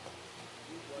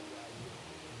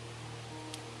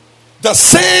 The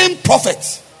same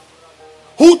prophet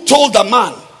who told the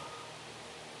man,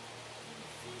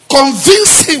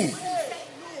 convince him.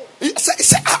 He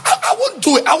said, I won't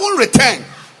do it. I won't return.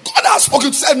 God has spoken.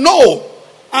 He said, no.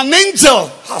 An angel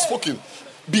has spoken.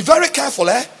 Be very careful.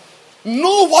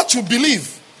 Know what you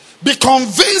believe. Be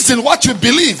convinced in what you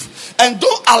believe. And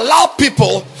don't allow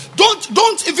people,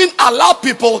 don't even allow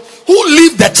people who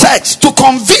leave the church to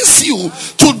convince you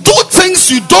to do things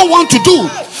you don't want to do.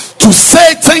 To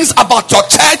say things about your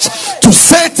church, to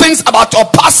say things about your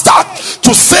pastor,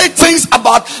 to say things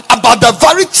about the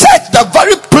very church, the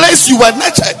very place you were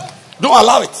nurtured. Don't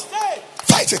allow it.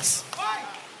 Fight it.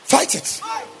 Fight it.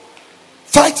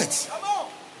 Fight it.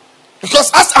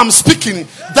 Because as I'm speaking,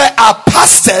 there are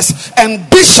pastors and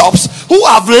bishops who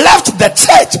have left the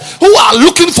church, who are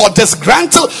looking for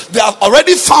disgruntled. They have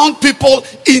already found people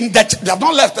in the church. They have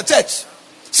not left the church.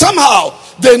 Somehow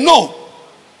they know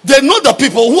the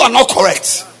people who are not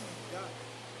correct.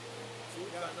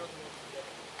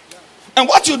 And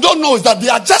what you don't know is that they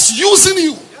are just using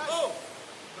you.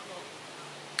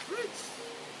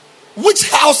 Which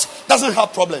house doesn't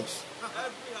have problems?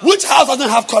 Which house doesn't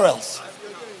have quarrels?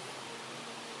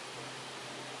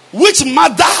 Which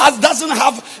mother doesn't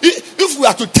have? If we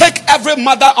are to take every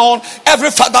mother on, every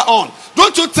father on,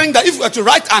 don't you think that if we are to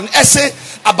write an essay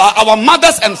about our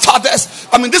mothers and fathers,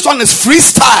 I mean, this one is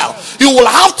freestyle. You will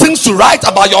have things to write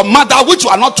about your mother which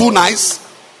are not too nice.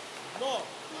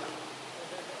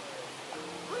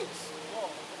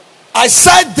 I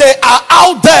said they are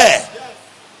out there.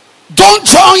 Don't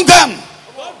join them.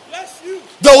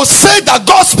 They will say that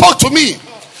God spoke to me.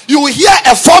 You will hear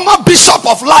a former bishop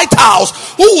of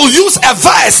Lighthouse who will use a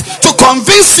verse to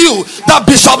convince you that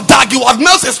Bishop Dag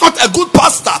Heward-Mills is not a good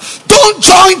pastor. Don't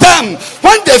join them.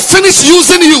 When they finish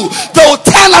using you, they will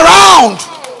turn around.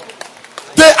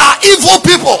 They are evil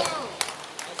people.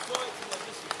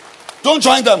 Don't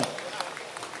join them.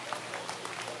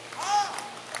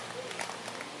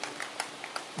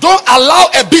 Don't allow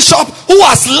a bishop who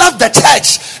has left the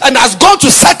church and has gone to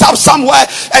set up somewhere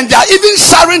and they are even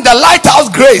sharing the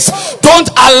Lighthouse grace. Don't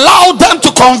allow them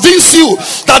to convince you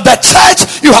that the church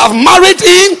you have married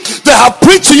in, they have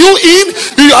preached to you in,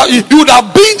 you would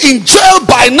have been in jail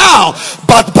by now,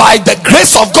 but by the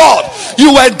grace of God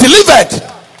you were delivered.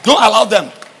 Don't allow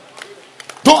them.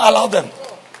 Don't allow them.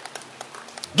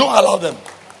 Don't allow them.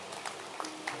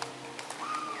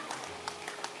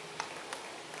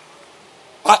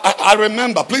 I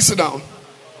remember, please sit down.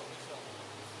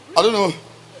 I don't know,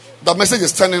 the message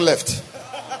is turning left.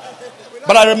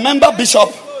 But I remember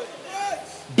Bishop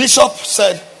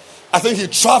said, I think he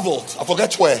traveled, I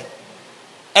forget where.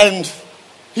 And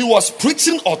he was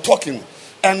preaching or talking.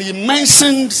 And he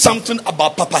mentioned something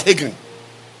about Papa Hagin.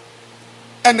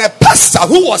 And a pastor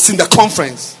who was in the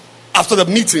conference after the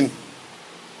meeting,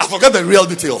 I forget the real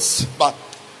details, but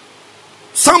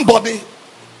somebody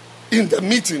in the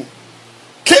meeting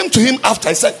came to him after.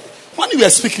 He said, when you were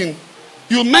speaking,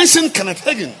 you mentioned Kenneth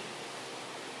Hagin.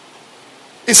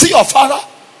 Is he your father? I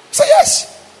said, yes.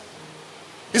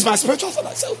 He's my spiritual father.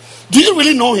 I said, do you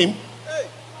really know him?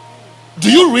 Do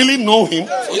you really know him?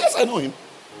 So, yes, I know him.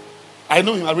 I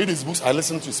know him. I read his books. I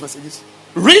listen to his messages.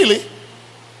 Really?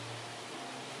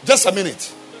 Just a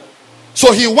minute.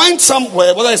 So he went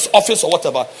somewhere, whether it's office or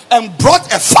whatever, and brought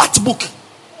a fat book.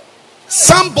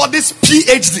 Somebody's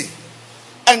PhD.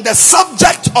 And the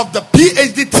subject of the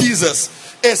PhD thesis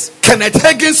is Kenneth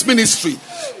Hagin's ministry,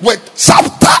 with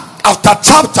chapter after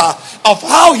chapter of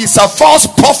how he's a false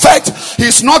prophet,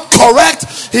 he's not correct,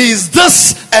 he is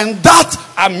this and that.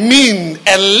 I mean,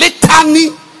 a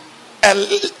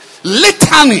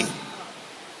litany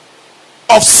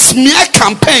of smear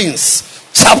campaigns,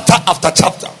 chapter after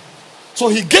chapter. So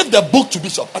he gave the book to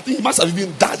Bishop. I think he must have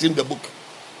even dashed him the book.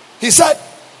 He said,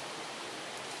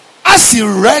 as he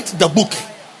read the book,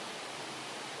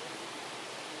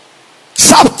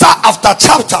 chapter after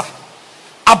chapter,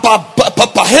 about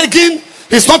Papa Hagin,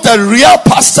 he's not a real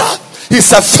pastor,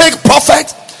 he's a fake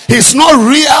prophet, he's not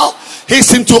real,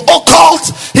 he's into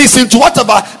occult, he's into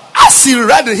whatever. As he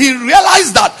read it, he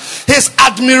realized that his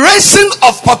admiration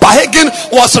of Papa Hagin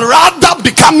was rather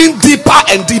becoming deeper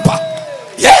and deeper.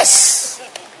 Yes.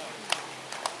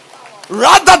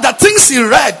 Rather, the things he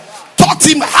read taught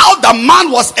him how the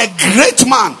man was a great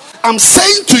man. I'm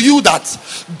saying to you that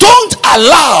don't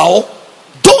allow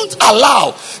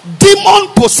demon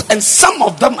possession, and some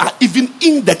of them are even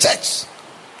in the church.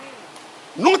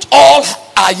 Not all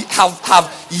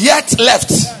have yet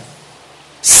left.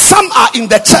 Some are in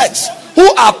the church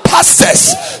who are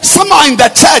pastors. Some are in the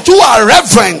church who are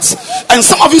reverends. And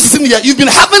some of you sitting here, you've been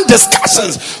having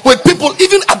discussions with people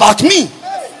even about me.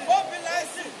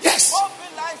 Yes.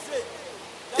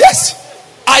 Yes.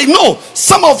 I know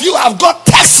some of you have got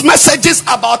text messages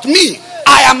about me.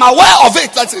 I am aware of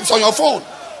it. That's it's on your phone.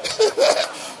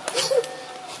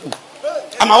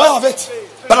 I'm aware of it.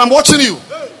 But I'm watching you.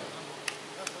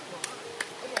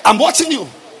 I'm watching you.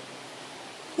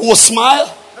 Will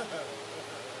smile.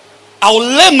 I will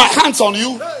lay my hands on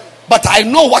you, but I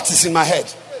know what is in my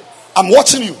head. I'm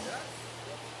watching you.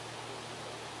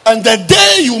 And the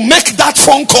day you make that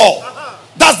phone call,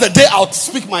 that's the day I'll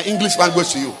speak my English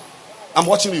language to you. I'm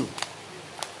watching you.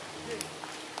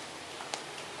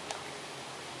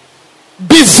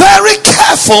 Be very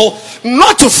careful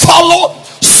not to follow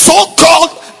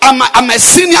so-called I'm a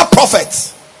senior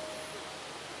prophet.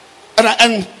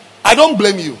 And I don't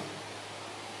blame you.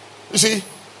 You see,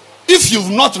 if you've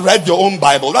not read your own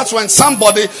Bible, that's when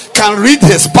somebody can read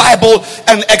his Bible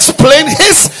and explain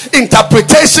his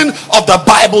interpretation of the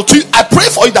Bible to you. I pray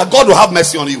for you that God will have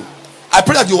mercy on you. I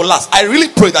pray that you will last. I really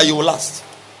pray that you will last.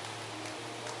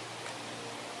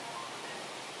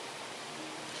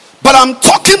 But I'm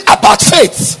talking about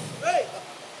faith.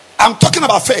 I'm talking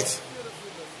about faith.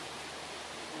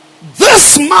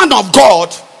 This man of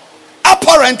God,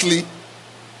 apparently,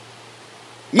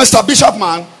 Mr. Bishop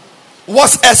Man,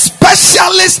 was a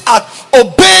specialist at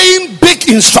obeying big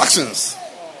instructions.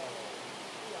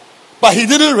 But he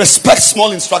didn't respect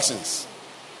small instructions.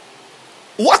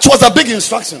 What was a big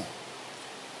instruction?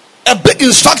 A big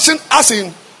instruction as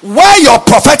in, wear your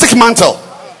prophetic mantle.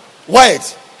 Wear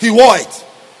it. He wore it.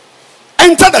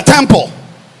 Enter the temple.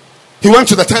 He went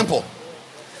to the temple.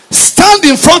 Stand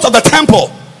in front of the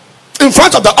temple, in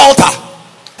front of the altar,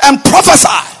 and prophesy.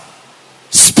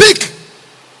 Speak.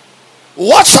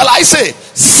 What shall I say?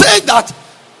 Say that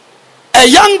a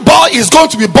young boy is going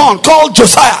to be born called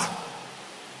Josiah.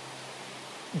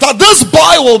 That this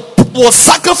boy will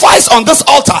sacrifice on this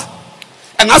altar.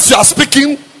 And as you are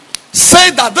speaking,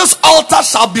 say that this altar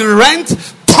shall be rent,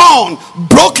 torn,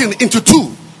 broken into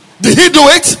two. Did he do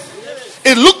it?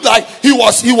 It looked like he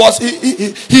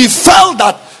felt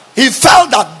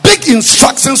that big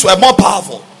instructions were more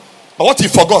powerful. But what he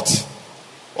forgot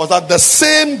was that the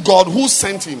same God who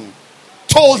sent him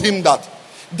told him that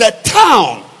the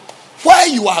town where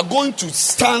you are going to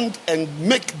stand and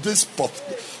make this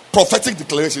prophetic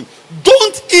declaration,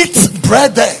 don't eat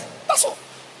bread there. That's all.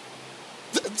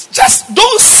 Just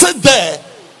don't sit there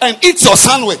and eat your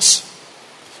sandwich.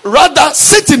 Rather,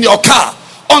 sit in your car.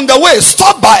 On the way,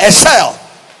 stop by a Shell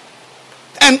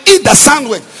and eat the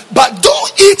sandwich. But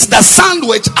don't eat the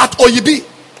sandwich at Oyibi.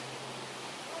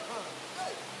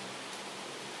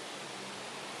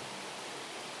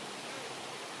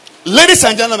 Ladies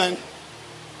and gentlemen,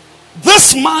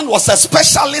 this man was a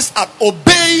specialist at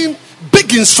obeying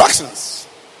big instructions.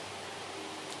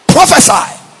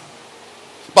 prophesy.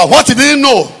 But what he didn't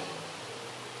know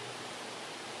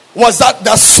was that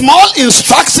the small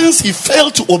instructions he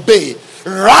failed to obey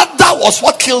rather was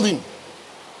what killed him.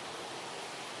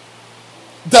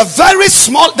 The very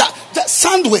small, the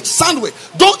sandwich.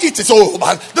 Don't eat it. Oh,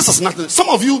 but this is nothing. Some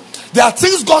of you, there are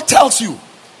things God tells you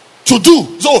to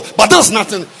do. So, but this is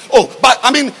nothing. Oh, but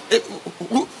I mean,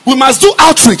 we must do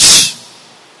outreach.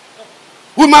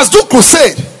 We must do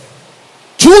crusade.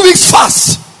 2 weeks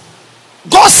fast.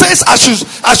 God says I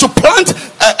should plant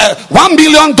a $1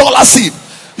 million seed.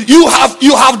 You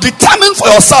have determined for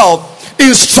yourself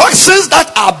instructions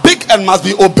that are big and must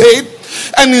be obeyed,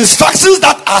 and instructions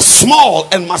that are small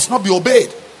and must not be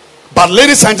obeyed. But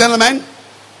ladies and gentlemen,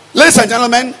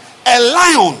 a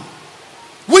lion,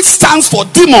 which stands for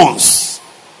demons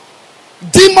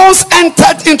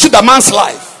entered into the man's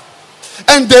life,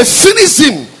 and they finished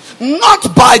him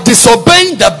not by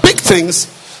disobeying the big things,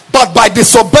 but by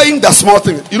disobeying the small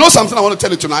things. You know something I want to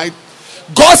tell you tonight?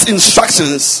 God's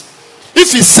instructions,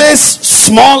 if he says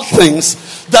small things,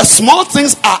 the small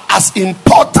things are as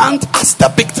important as the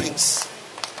big things.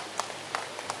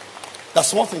 The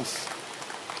small things.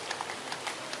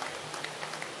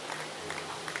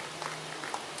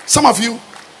 Some of you,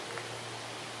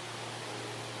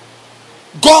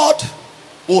 God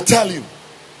will tell you,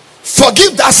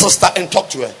 forgive that sister and talk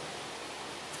to her.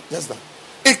 Just that.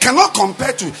 It cannot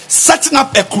compare to setting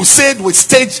up a crusade with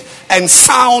stage and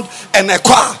sound and a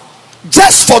choir.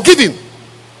 Just forgive him.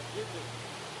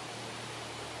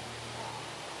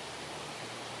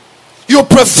 You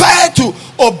prefer to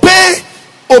obey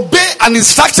an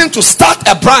instruction to start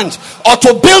a branch or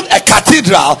to build a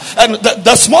cathedral, and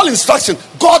the small instruction.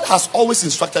 God has always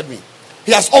instructed me.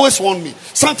 He has always warned me.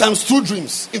 Sometimes through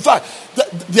dreams. In fact,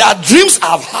 there are dreams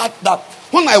I've had that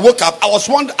when I woke up, I was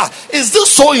wondering, is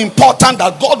this so important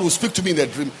that God will speak to me in a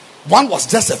dream? One was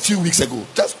just a few weeks ago,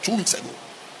 just 2 weeks ago.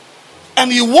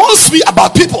 And he warns me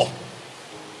about people.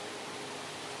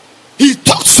 He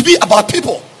talks to me about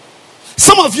people.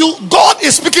 Some of you, God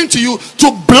is speaking to you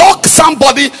to block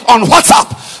somebody on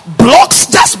WhatsApp.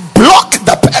 Just block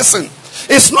the person.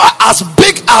 It's not as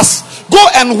big as go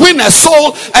and win a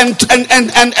soul and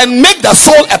make the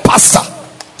soul a pastor.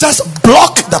 Just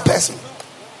block the person.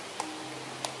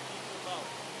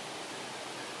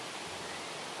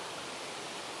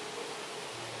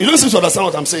 You don't seem to understand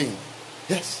what I'm saying.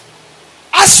 Yes.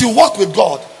 As you walk with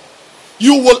God,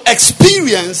 you will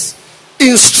experience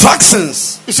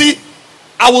instructions. You see,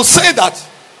 I will say that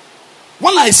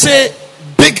when I say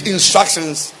big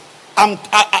instructions,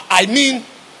 I mean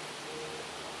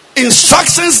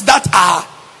instructions that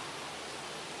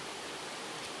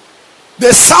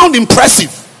they sound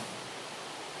impressive.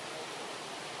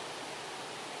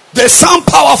 They sound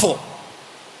powerful.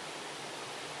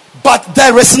 But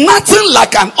there is nothing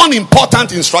like an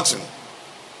unimportant instruction.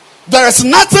 There is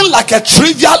nothing like a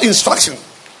trivial instruction.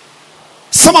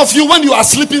 Some of you, when you are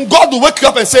sleeping, God will wake you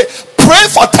up and say, pray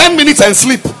for 10 minutes and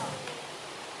sleep.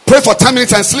 Pray for 10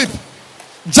 minutes and sleep.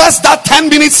 Just that 10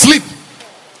 minutes sleep,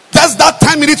 just that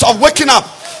 10 minutes of waking up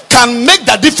can make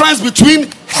the difference between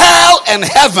hell and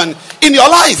heaven in your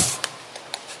life.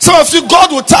 Some of you,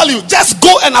 God will tell you, just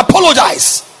go and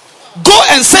apologize. Go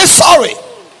and say sorry.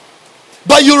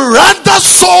 But you rather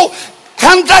sow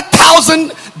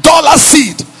 $100,000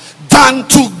 seed than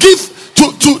to give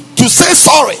to say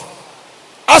sorry.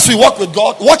 As we walk with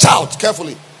God, watch out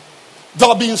carefully. There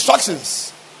will be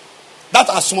instructions that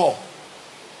are small,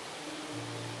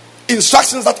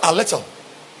 instructions that are little,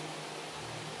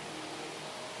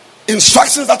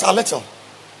 instructions that are little.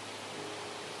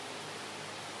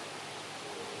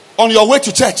 On your way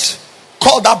to church,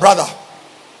 call that brother.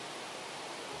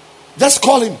 Just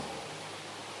call him.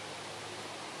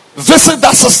 Visit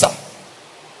that sister.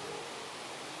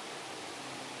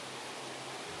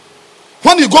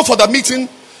 When you go for the meeting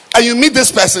and you meet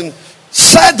this person,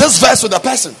 share this verse with the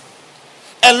person.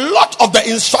 A lot of the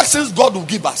instructions God will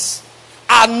give us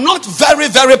are not very,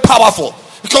 very powerful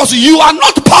because you are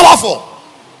not powerful.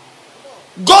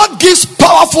 God gives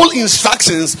powerful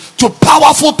instructions to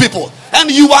powerful people, and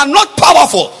you are not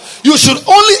powerful. You should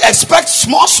only expect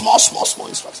small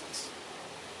instructions.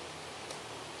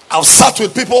 I've sat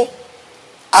with people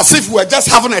as if we were just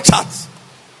having a chat.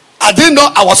 I didn't know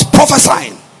I was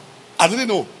prophesying. I didn't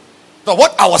know that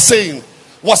what I was saying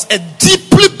was a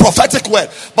deeply prophetic word.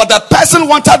 But the person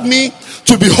wanted me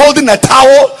to be holding a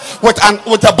towel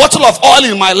with a bottle of oil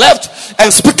in my left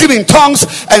and speaking in tongues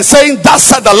and saying, "Thus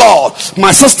said the Lord."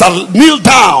 My sister, kneel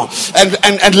down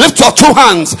and lift your two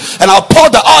hands, and I'll pour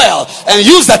the oil and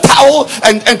use the towel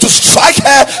and to strike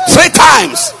her 3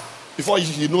 times before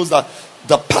he knows that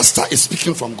the pastor is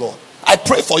speaking from God. I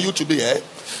pray for you today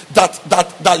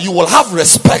that you will have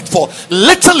respect for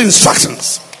little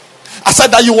instructions. I said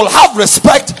that you will have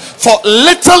respect for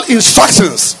little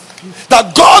instructions.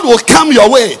 That God will come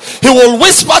your way. He will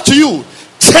whisper to you,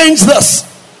 change this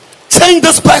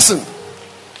person,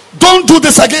 don't do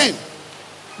this again,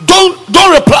 don't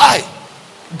reply,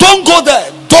 don't go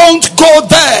there, don't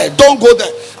go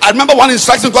there. I remember one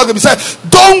instruction God gave me, said,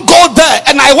 don't go there,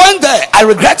 and I went there. I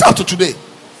regret up to today.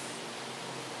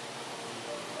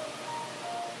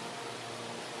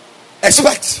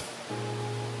 Expect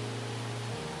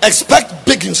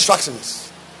big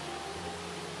instructions.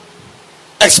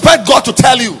 Expect God to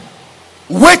tell you,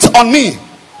 wait on me,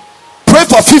 pray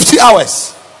for 50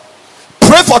 hours,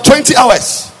 pray for 20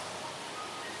 hours.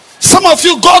 Some of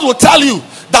you, God will tell you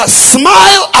that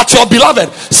smile at your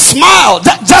beloved. Smile,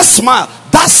 just smile.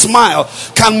 That smile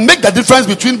can make the difference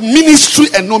between ministry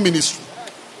and no ministry,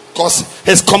 because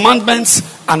his commandments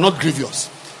are not grievous.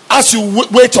 As you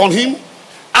wait on him,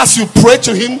 as you pray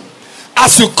to him,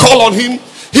 as you call on him,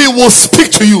 he will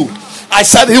speak to you. I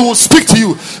said he will speak to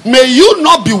you. May you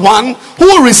not be one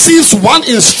who receives one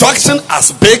instruction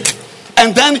as big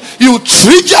and then you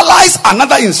trivialize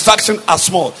another instruction as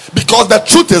small. Because the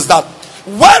truth is that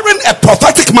wearing a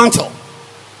prophetic mantle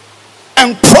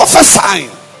and prophesying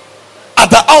at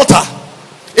the altar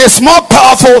is more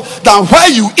powerful than where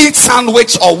you eat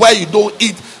sandwich or where you don't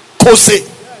eat kose.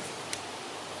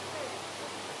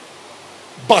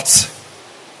 But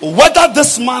whether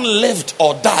this man lived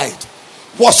or died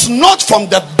was not from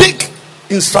the big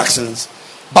instructions,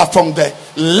 but from the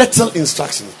little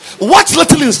instructions. What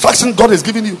little instruction God has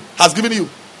given you?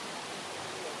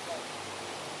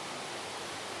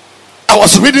 I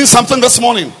was reading something this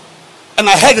morning and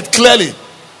I heard it clearly.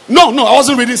 No, I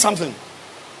wasn't reading something.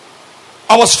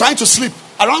 I was trying to sleep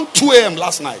around 2 a.m.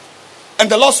 last night, and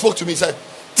the Lord spoke to me. He said,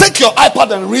 take your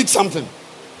iPad and read something.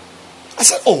 I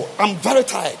said, oh, I'm very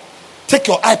tired. Take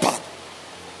your iPad.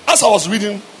 As I was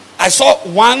reading, I saw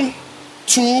 1,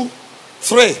 2,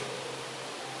 3.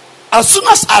 As soon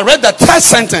as I read the third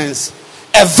sentence,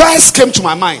 a verse came to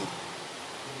my mind.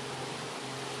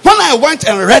 When I went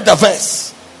and read the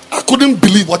verse, I couldn't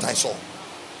believe what I saw.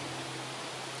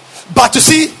 But you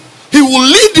see, he will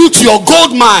lead you to your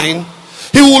gold mine.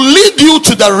 He will lead you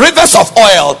to the rivers of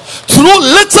oil through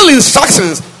little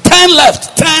instructions. Turn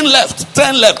left, turn left,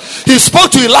 turn left. He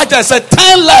spoke to Elijah and said,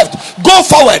 turn left, go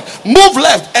forward, move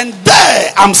left, and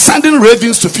there I'm sending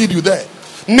ravens to feed you there.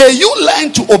 May you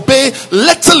learn to obey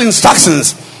little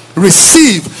instructions.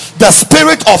 Receive the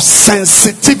spirit of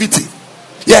sensitivity.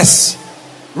 Yes,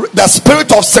 the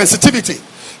spirit of sensitivity.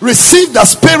 Receive the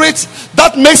spirit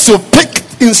that makes you pick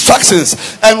instructions.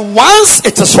 And once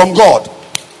it is from God,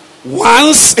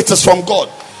 once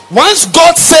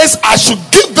God says I should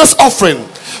give this offering,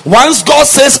 once God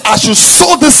says I should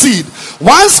sow the seed,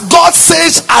 once God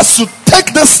says I should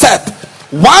take this step,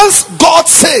 once God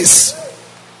says,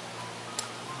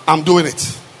 I'm doing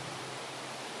it.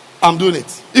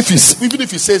 Even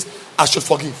if he says I should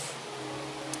forgive,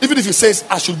 even if he says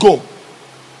I should go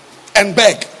and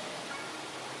beg,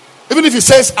 even if he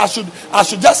says I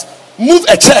should just move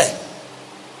a chair,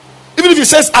 even if he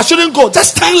says I shouldn't go,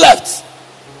 just turn left,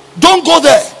 don't go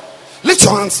there. Lift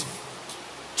your hands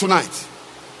tonight.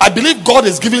 I believe God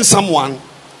is giving someone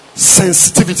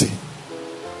sensitivity.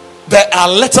 There are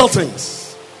little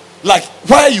things, like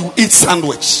where you eat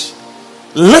sandwich,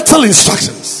 little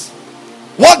instructions.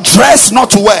 What dress not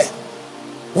to wear,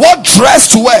 what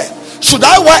dress to wear. Should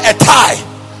I wear a tie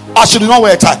or should I not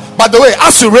wear a tie? By the way,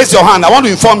 as you raise your hand, I want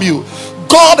to inform you,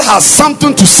 God has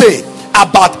something to say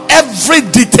about every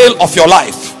detail of your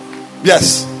life.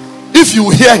 Yes, if you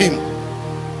hear him,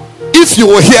 if you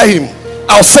will hear him,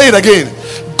 I'll say it again.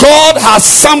 God has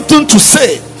something to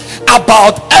say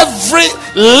about every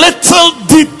little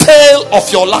detail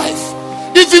of your life,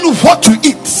 even what to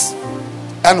eat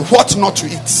and what not to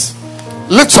eat.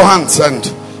 Lift your hands,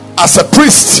 and as a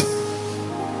priest,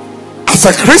 as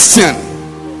a Christian,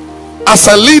 as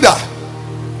a leader,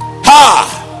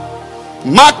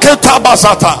 Maketa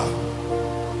Bazata,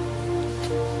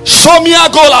 Shomia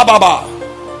Gola Baba,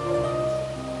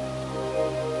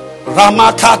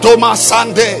 Ramakadoma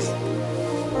Sande,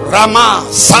 Rama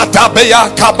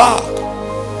Satabeya Kaba,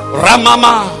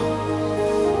 Ramama.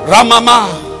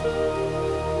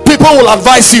 People will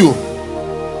advise you,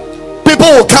 people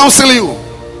will counsel you,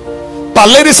 but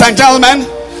ladies and gentlemen,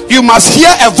 you must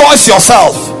hear a voice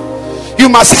yourself. You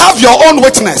must have your own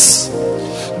witness.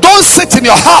 Don't sit in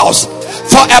your house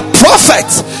for a prophet,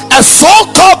 a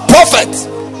so-called prophet,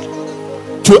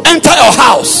 to enter your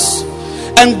house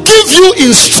and give you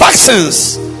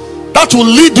instructions that will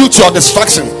lead you to your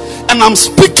destruction. And I'm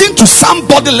speaking to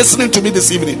somebody listening to me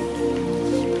this evening.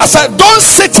 I said, don't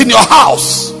sit in your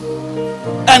house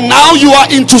and now you are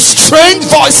into strange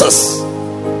voices.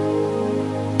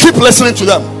 Keep listening to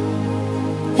them.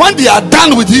 When they are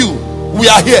done with you, we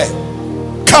are here.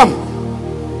 Come.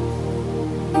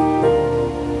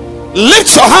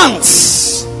 Lift your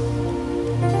hands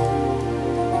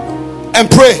and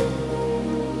pray.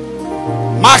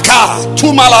 Maka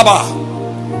Tumalaba.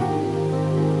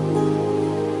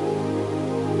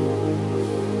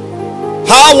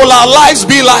 How will our lives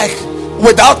be like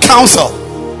without counsel?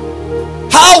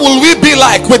 How will we be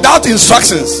like without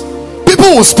instructions?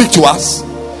 People will speak to us,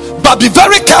 but be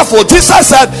very careful. Jesus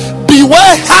said,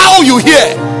 beware how you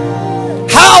hear,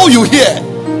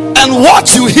 and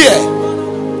what you hear.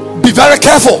 Be very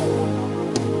careful.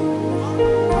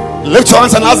 Lift your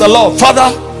hands and ask the Lord,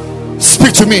 Father,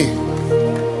 speak to me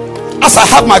as I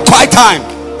have my quiet time,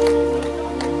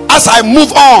 as I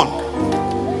move on.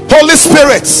 Holy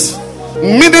Spirit,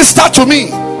 minister to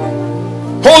me.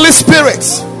 Holy Spirit,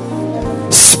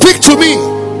 speak to me.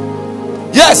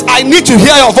 Yes, I need to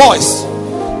hear your voice.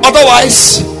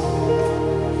 Otherwise,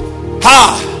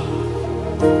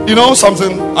 you know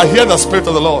something? I hear the Spirit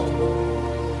of the Lord.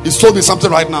 He's told me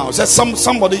something right now. He said,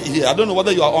 somebody here, I don't know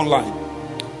whether you are online,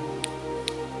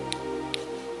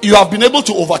 you have been able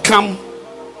to overcome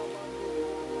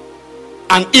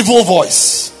an evil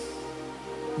voice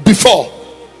before.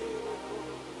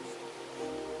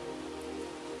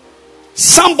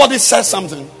 Somebody said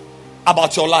something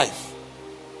about your life.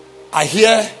 I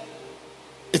hear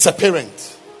it's a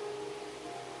parent.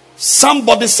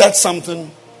 Somebody said something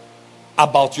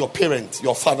about your parent,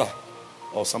 your father,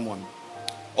 or someone,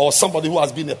 or somebody who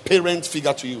has been a parent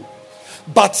figure to you.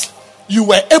 But you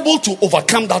were able to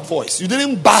overcome that voice. You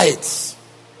didn't buy it.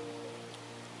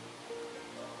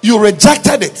 You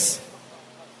rejected it.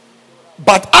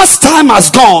 But as time has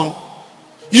gone,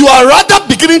 you are rather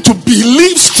beginning to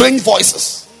believe strange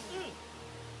voices.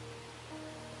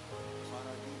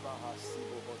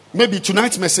 Maybe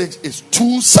tonight's message is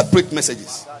two separate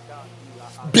messages.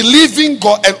 Believing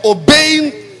God and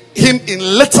obeying Him in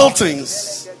little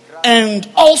things, and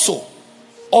also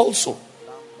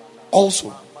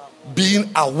being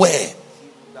aware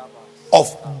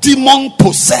of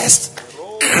demon-possessed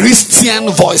Christian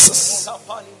voices.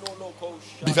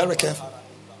 Be very careful.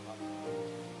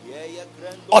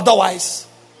 Otherwise,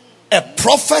 a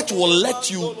prophet will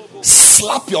let you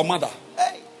slap your mother.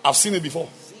 I've seen it before.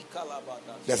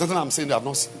 There's nothing I'm saying that I've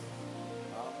not seen.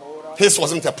 His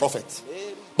wasn't a prophet,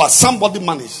 but somebody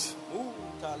managed.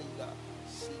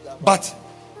 But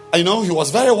you know, he was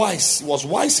very wise. He was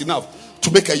wise enough to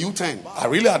make a U-turn. I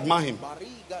really admire him.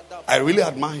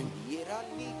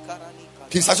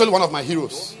 He's actually one of my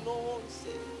heroes.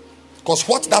 Because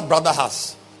what that brother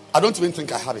has, I don't even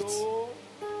think I have it.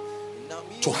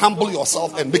 To humble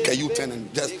yourself and make a U-turn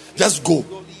and just go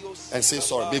and say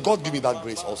sorry. May God give me that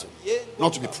grace also.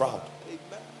 Not to be proud.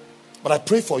 But I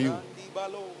pray for you.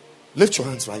 Lift your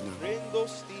hands right now.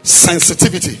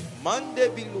 Sensitivity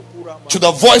to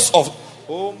the voice of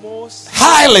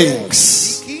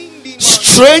hirelings,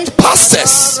 strange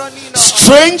pastors,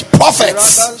 strange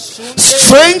prophets,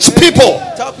 strange people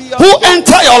who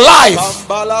enter your life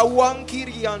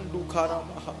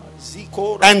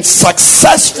and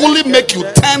successfully make you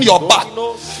turn your back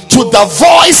to the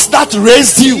voice that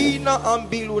raised you.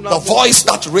 The voice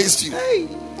that raised you.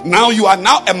 Now you are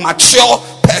now a mature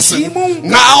person.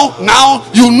 Now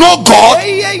you know God.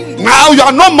 Now you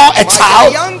are no more a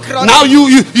child. Now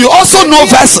you also know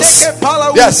verses.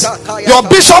 Yes, your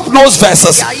bishop knows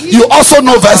verses. You also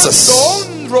know verses.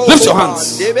 Lift your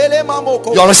hands.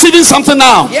 You are receiving something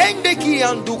now.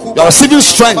 You are receiving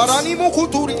strength.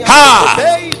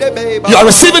 You are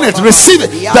receiving it. Receive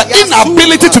it. The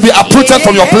inability to be uprooted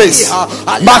from your place.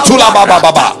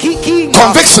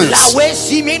 Convictions.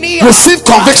 Receive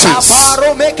convictions.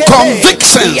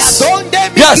 Convictions.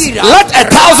 Yes. Let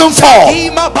 1,000 fall.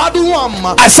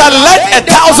 I said, let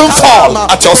 1,000 fall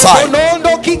at your side.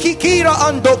 Let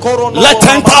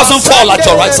 10,000 fall at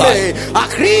your right side.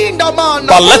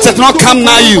 But let it not come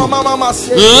near you.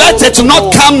 Let it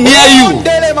not come near you.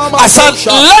 I said,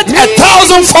 let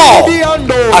 1,000 fall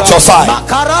at your side,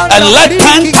 and let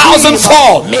 10,000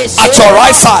 fall at your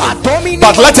right side,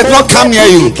 but let it not come near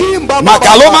you.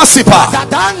 Magaloma sipa,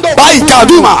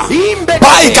 Baikaduma,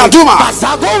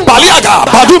 Baliaga,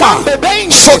 Baduma,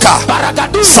 Shoka,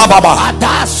 Sababa,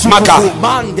 Maka.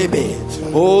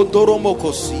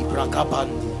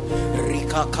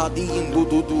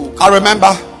 I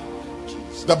remember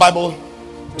the Bible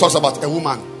talks about a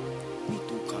woman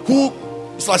who,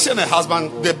 it's like she and her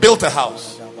husband, they built a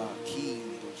house.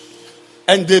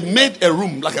 And they made a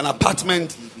room, like an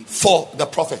apartment, for the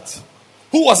prophet,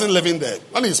 who wasn't living there.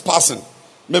 When he's passing,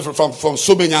 maybe from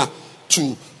Sobenya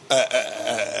to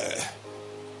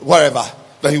wherever,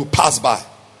 then he would pass by.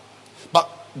 But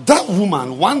that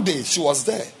woman, one day, she was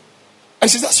there.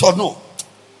 And she said, "So no,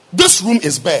 this room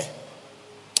is bare.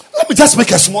 Let me just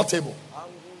make a small table.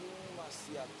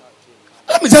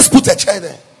 Let me just put a chair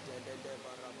there.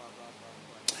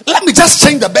 Let me just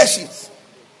change the bed sheets.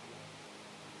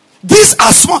 These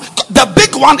are small. The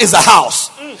big one is a house.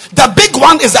 The big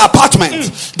one is the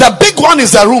apartment. The big one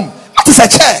is the room. What is a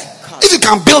chair? If you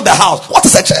can build a house, what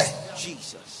is a chair?"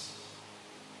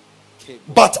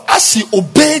 But as she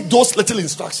obeyed those little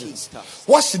instructions,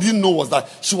 what she didn't know was that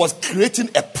she was creating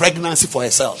a pregnancy for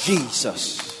herself.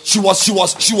 She was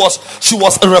refreshing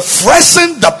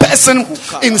the person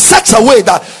in such a way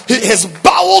that his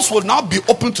bowels will now be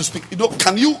open to speak.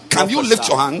 Can you lift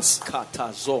your hands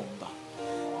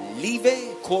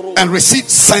and receive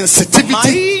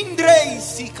sensitivity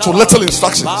to little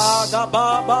instructions?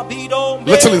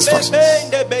 Little instructions.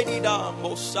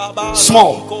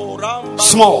 Small.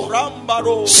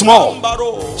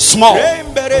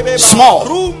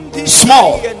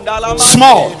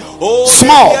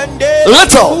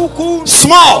 Little.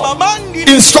 Small.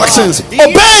 Instructions.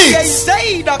 Obey.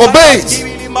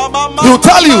 He'll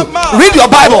tell you, read your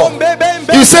Bible.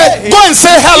 You say, go and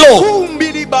say hello.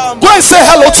 Go and say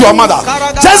hello to your mother.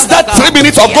 Just that 3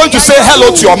 minutes of going to say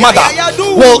hello to your mother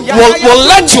will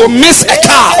let you miss a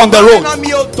car on the road.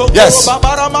 Yes.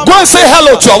 Go and say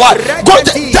hello to your wife.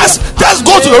 Just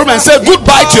go to the room and say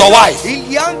goodbye to your wife.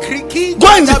 Go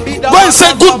and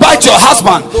say goodbye to your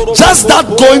husband. Just that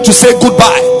going to say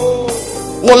goodbye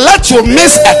will let you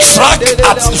miss a track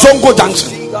at Zongo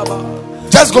Junction.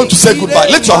 Just going to say goodbye.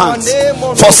 Lift your hands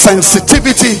for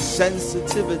sensitivity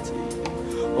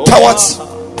towards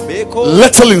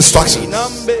little instructions.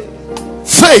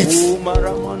 Faith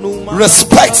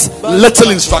respects little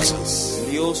instructions.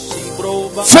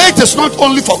 Faith is not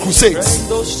only for crusades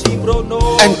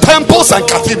and temples and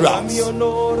cathedrals.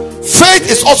 Faith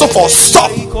is also for stop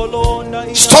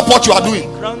what you are doing.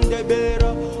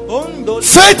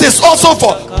 Faith is also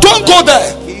for don't go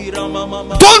there,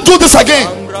 don't do this again,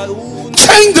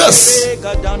 change this.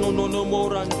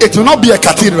 It will not be a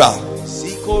cathedral,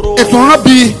 it will not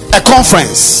be a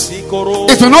conference, it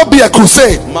will not be a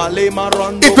crusade,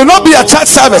 it will not be a church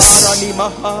service,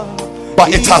 but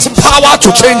it has power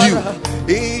to change you.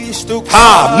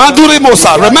 Maduri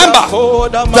Mosa, remember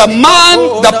the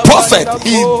man, the prophet,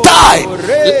 he died,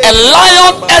 a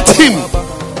lion ate him,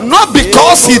 not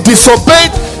because he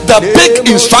disobeyed the big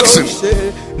instruction,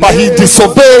 but he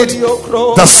disobeyed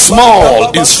the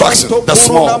small instruction. The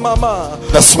small.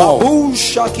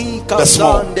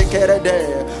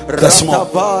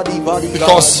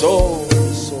 Because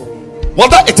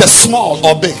whether it is small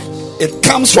or big, it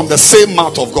comes from the same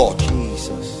mouth of God.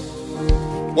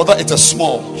 Whether it is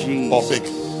small or big,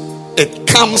 it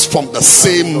comes from the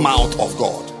same mouth of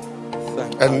God.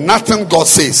 And nothing God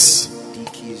says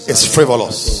is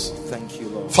frivolous.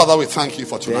 Father, we thank you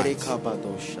for tonight.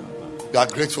 We are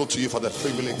grateful to you for the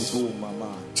privilege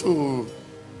to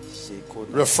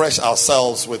refresh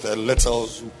ourselves with a little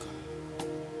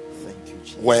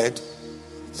word,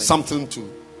 something to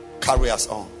carry us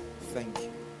on.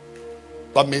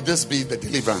 But may this be the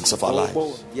deliverance of our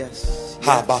lives. Yes.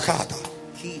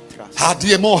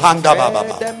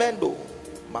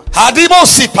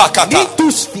 Need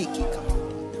to speak.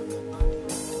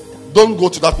 Don't go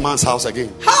to that man's house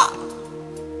again.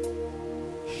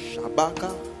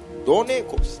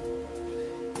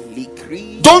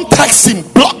 Don't text him,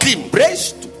 block him.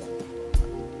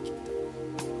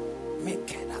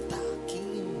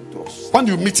 When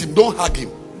you meet him, don't hug him.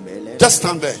 Just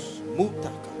stand there.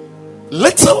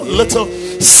 Little,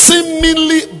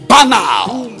 seemingly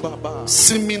banal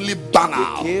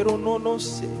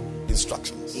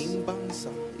instructions,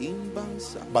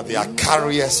 but they are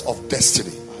carriers of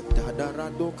destiny.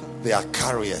 They are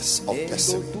carriers of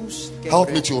destiny.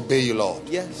 Help me to obey you, Lord.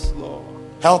 Yes, Lord.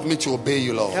 Help me to obey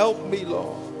you, Lord. Help me,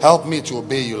 Lord. Help me to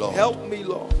obey you, Lord. Help me,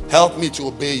 Lord. Help me to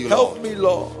obey you, Lord. Help me,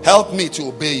 Lord. Help me to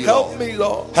obey you, Help Lord. me,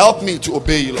 Lord. Help me to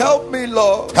obey you, Lord. Help me,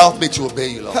 Lord. Help me to obey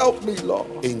you, Lord. Help me,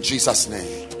 Lord. In Jesus'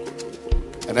 name.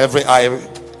 And every eye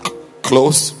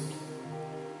closed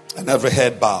and every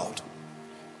head bowed.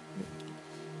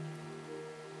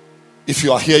 If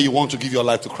you are here, you want to give your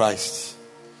life to Christ,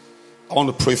 I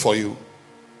want to pray for you.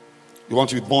 You want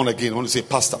to be born again. I want to say,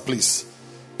 Pastor, please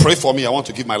pray for me. I want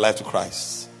to give my life to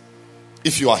Christ.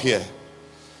 If you are here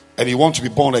and you want to be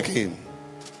born again,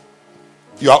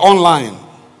 you are online,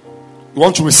 you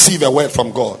want to receive a word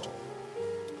from God,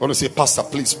 I want to say, Pastor,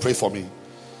 please pray for me.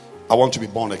 I want to be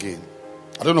born again.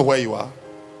 I don't know where you are.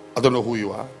 I don't know who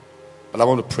you are. But I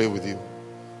want to pray with you.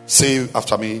 Say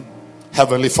after me,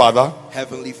 Heavenly Father,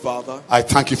 Heavenly Father, I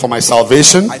thank you for my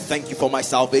salvation. I thank you for my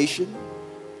salvation.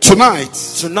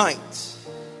 Tonight,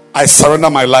 I surrender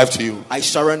my life to you. I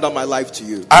surrender my life to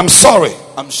you. I'm sorry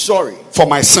for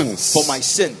my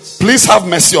sins. Please have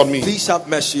mercy on me. Please have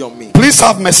mercy on me. Please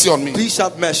have mercy on me. Please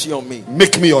have mercy on me.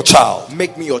 Make me your child.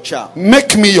 Make me your child.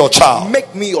 Make me your child.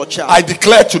 Make me your child. I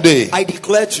declare today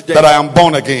that I am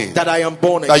born again. That I am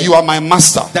born again. That you are my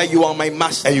master. That you are my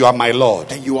master. And you are my Lord.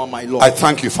 And you are my Lord. I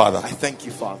thank you, Father. I thank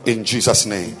you, Father. In Jesus'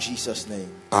 name. In Jesus' name.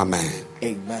 Amen.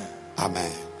 Amen.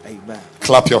 Amen. Amen.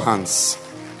 Clap your hands.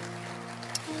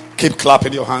 Keep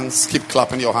clapping your hands. Keep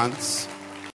clapping your hands.